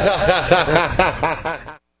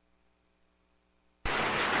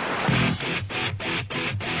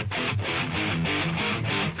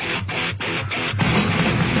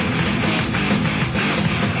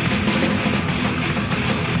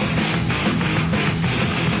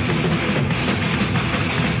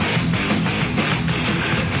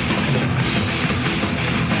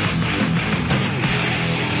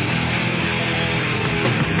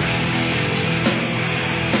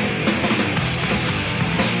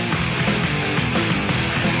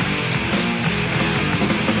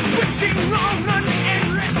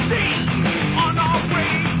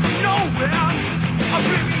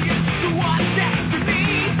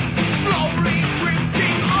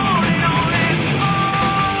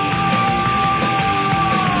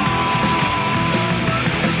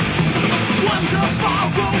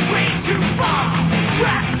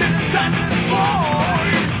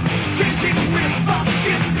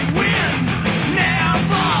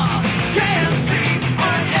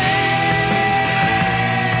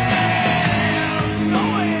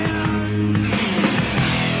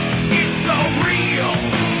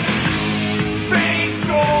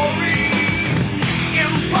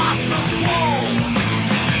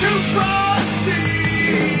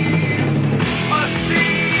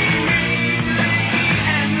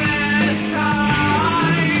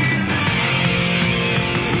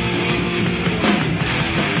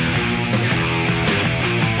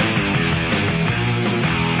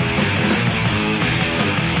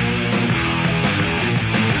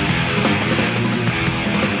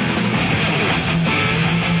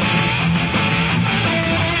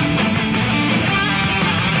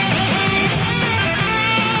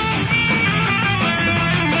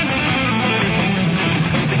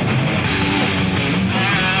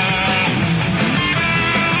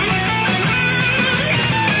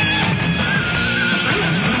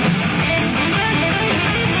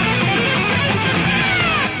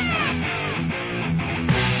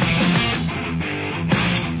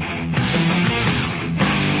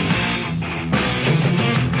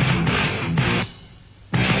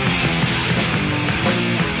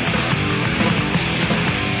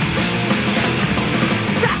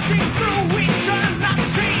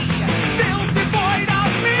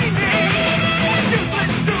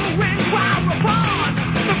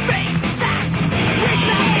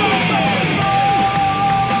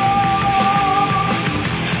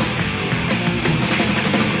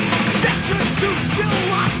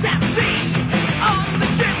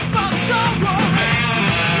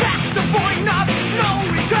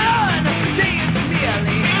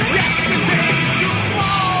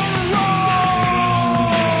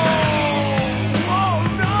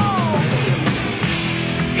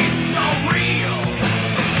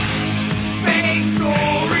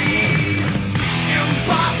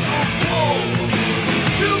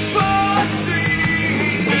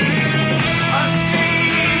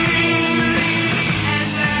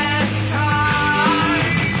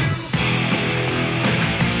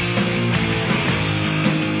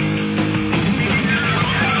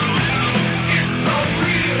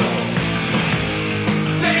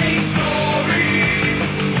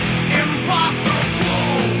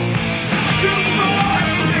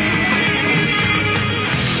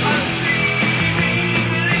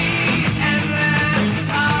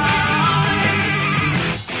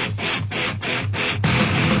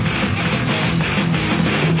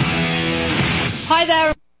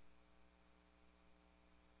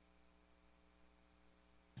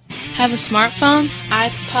 Have a smartphone,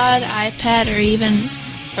 iPod, iPad, or even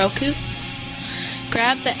Roku?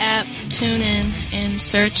 Grab the app, tune in, and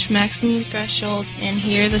search Maximum Threshold and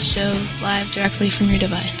hear the show live directly from your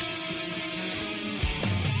device.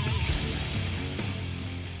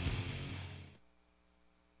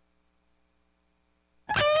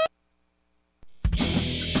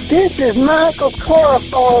 This is Michael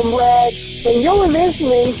Chloroform Rag, and you're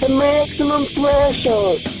listening to Maximum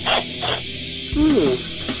Threshold.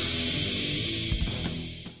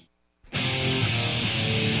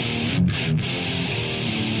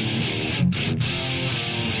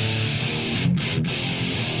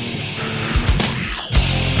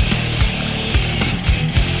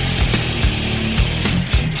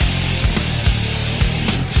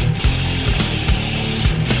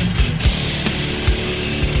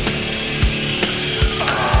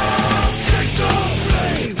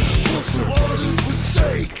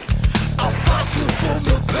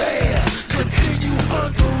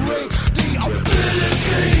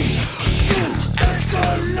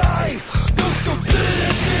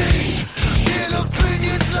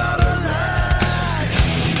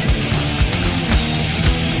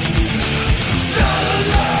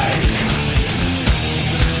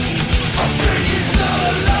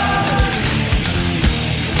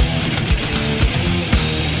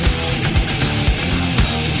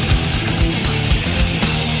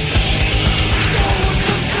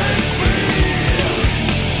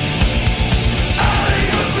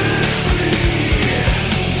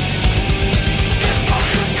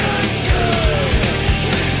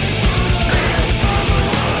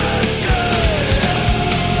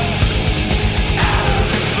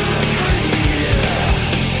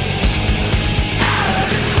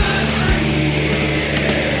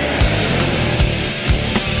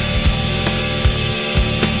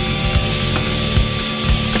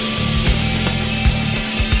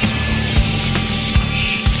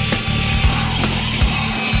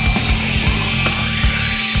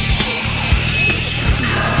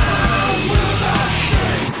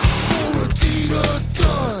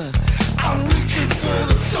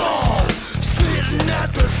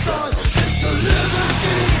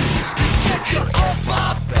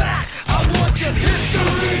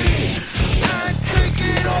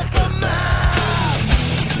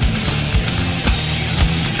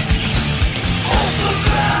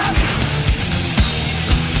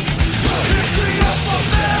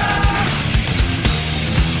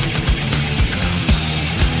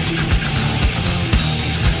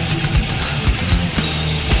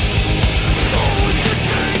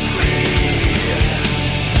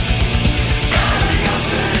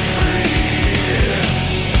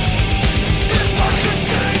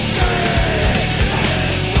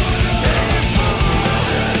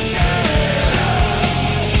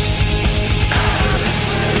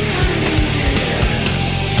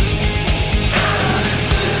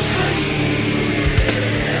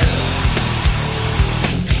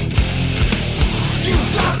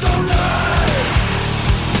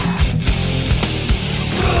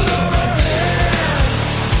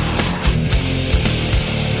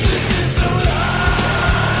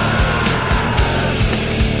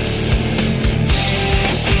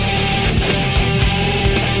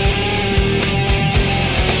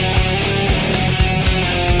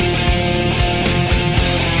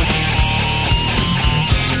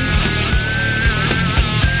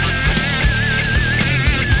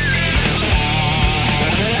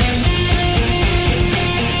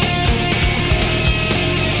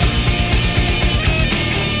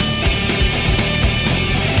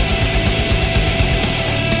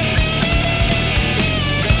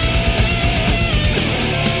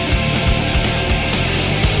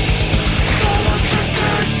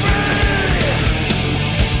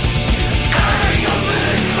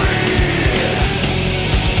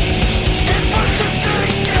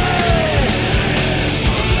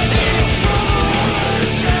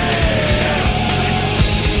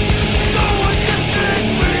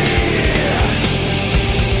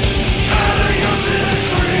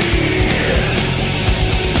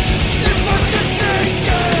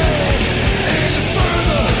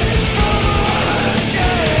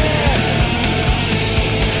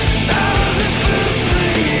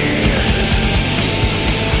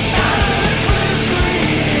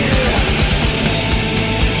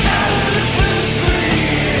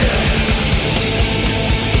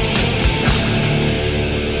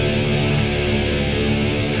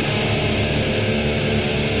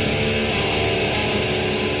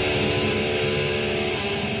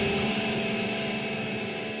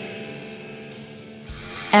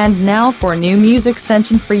 And now for new music sent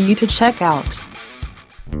in for you to check out.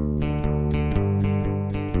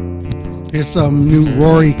 Here's some new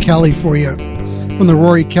Rory Kelly for you from the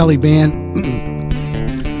Rory Kelly Band.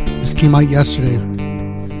 Just came out yesterday.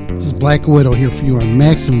 This is Black Widow here for you on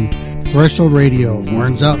Maximum Threshold Radio.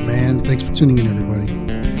 Warns up, man. Thanks for tuning in, everybody.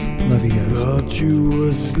 Love you guys. Thought you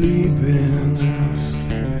were sleeping,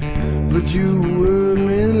 but you heard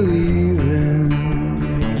me leaving.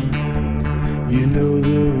 You know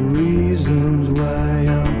the reasons why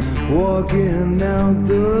I'm walking out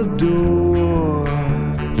the door.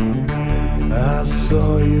 I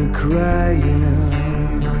saw you crying,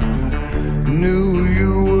 knew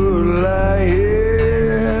you were lying,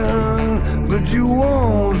 but you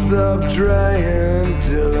won't stop trying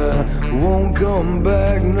till I won't come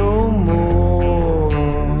back no more.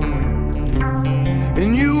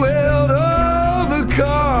 And you held all the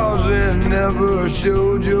cards and never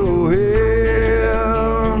showed your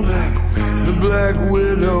hand. The Black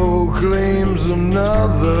Widow claims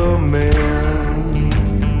another man.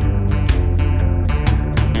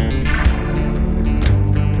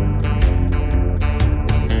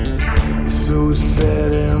 So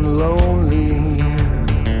sad and lonely,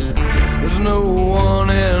 there's no one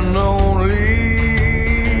and only.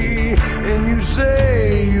 And you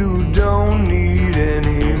say you don't need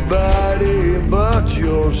anybody but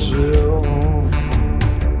yourself.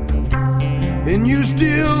 And you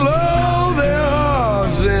still owe their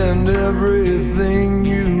hearts and everything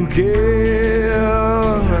you can.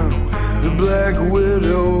 The Black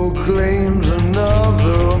Widow claims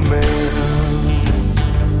another man.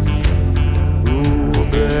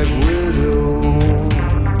 Black Widow,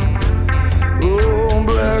 oh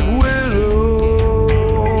Black Widow,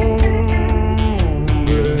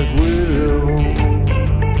 Black Widow.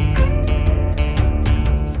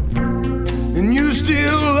 And you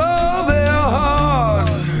still love their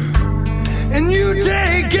hearts, and you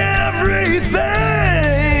take everything,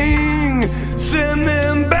 send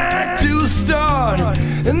them back to start,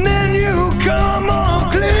 and then you come on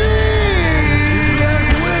clean.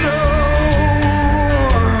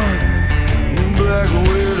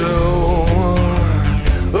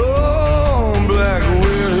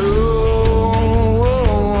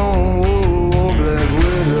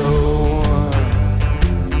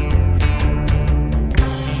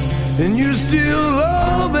 And you still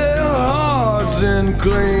love their hearts and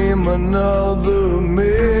claim another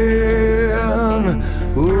man.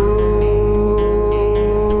 Oh,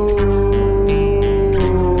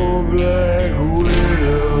 Black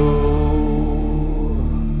Widow.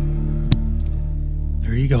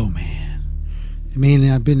 There you go, man. It may not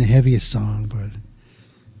have been the heaviest song, but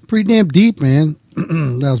pretty damn deep, man.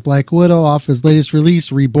 That was Black Widow off his latest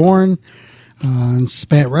release, Reborn, on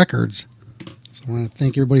Spat Records. So I want to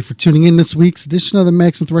thank everybody for tuning in this week's edition of the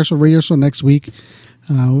Maximum Threshold Radio Show. Next week,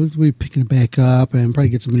 we'll be picking it back up and probably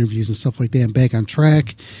get some interviews and stuff like that and back on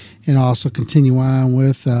track. And also continue on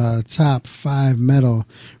with top 5 metal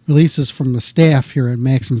releases from the staff here at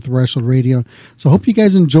Maximum Threshold Radio. So I hope you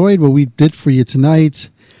guys enjoyed what we did for you tonight.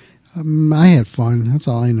 I had fun. That's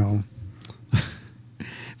all I know.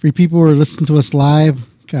 For you people who are listening to us live,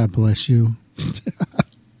 God bless you. Because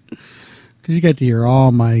you got to hear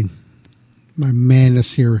all my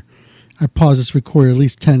madness here. I paused this recording at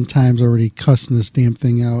least 10 times already, cussing this damn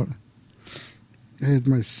thing out.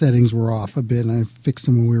 My settings were off a bit, and I fixed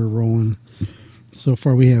them when we were rolling. So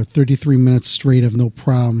far, we had 33 minutes straight of no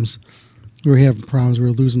problems. We were having problems. We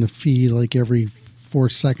were losing the feed like every 4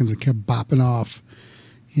 seconds. It kept bopping off.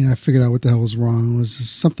 And I figured out what the hell was wrong. It was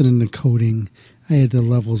just something in the coding. I had the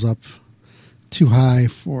levels up too high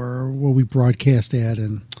for what we broadcast at,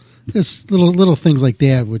 and just little things like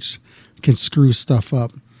that, which can screw stuff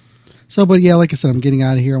up. So, but yeah, like I said, I'm getting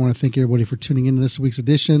out of here. I want to thank everybody for tuning in to this week's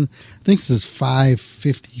edition. I think this is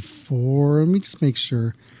 554. Let me just make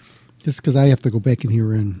sure, just because I have to go back in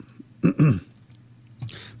here and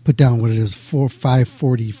put down what it is.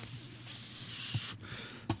 540.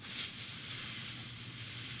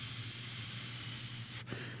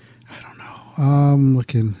 I don't know. I'm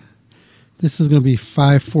looking. This is going to be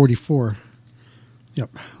 544. Yep.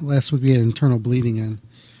 Last week we had internal bleeding in.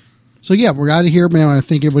 So, yeah, we're out of here, man. I want to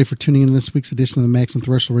thank everybody for tuning in to this week's edition of the Maximum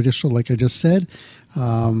Threshold Radio Show, like I just said.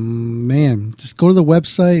 Man, just go to the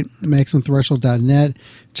website, MaximumThreshold.net.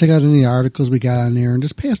 Check out any of the articles we got on there and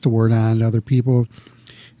just pass the word on to other people.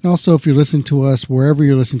 And also, if you're listening to us, wherever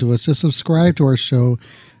you're listening to us, just subscribe to our show.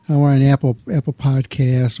 We're on Apple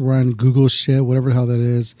Podcasts. We're on Google shit, whatever the hell that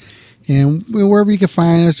is. And wherever you can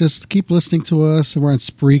find us, just keep listening to us. We're on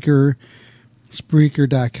Spreaker.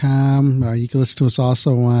 Spreaker.com. You can listen to us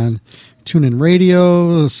also on TuneIn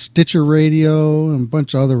Radio, Stitcher Radio, and a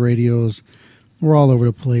bunch of other radios. We're all over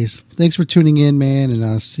the place. Thanks for tuning in, man, and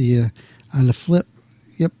I'll see you on the flip.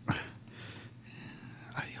 Yep.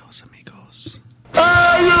 You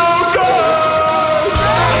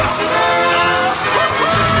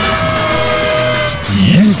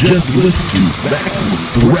just listened to Maximum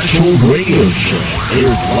Threshold Radio Show.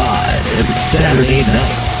 Airs live every Saturday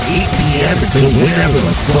night, 8 p.m. until whenever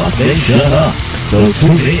the fuck they shut up. So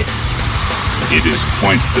tune in. It is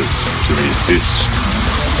pointless to resist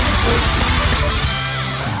or to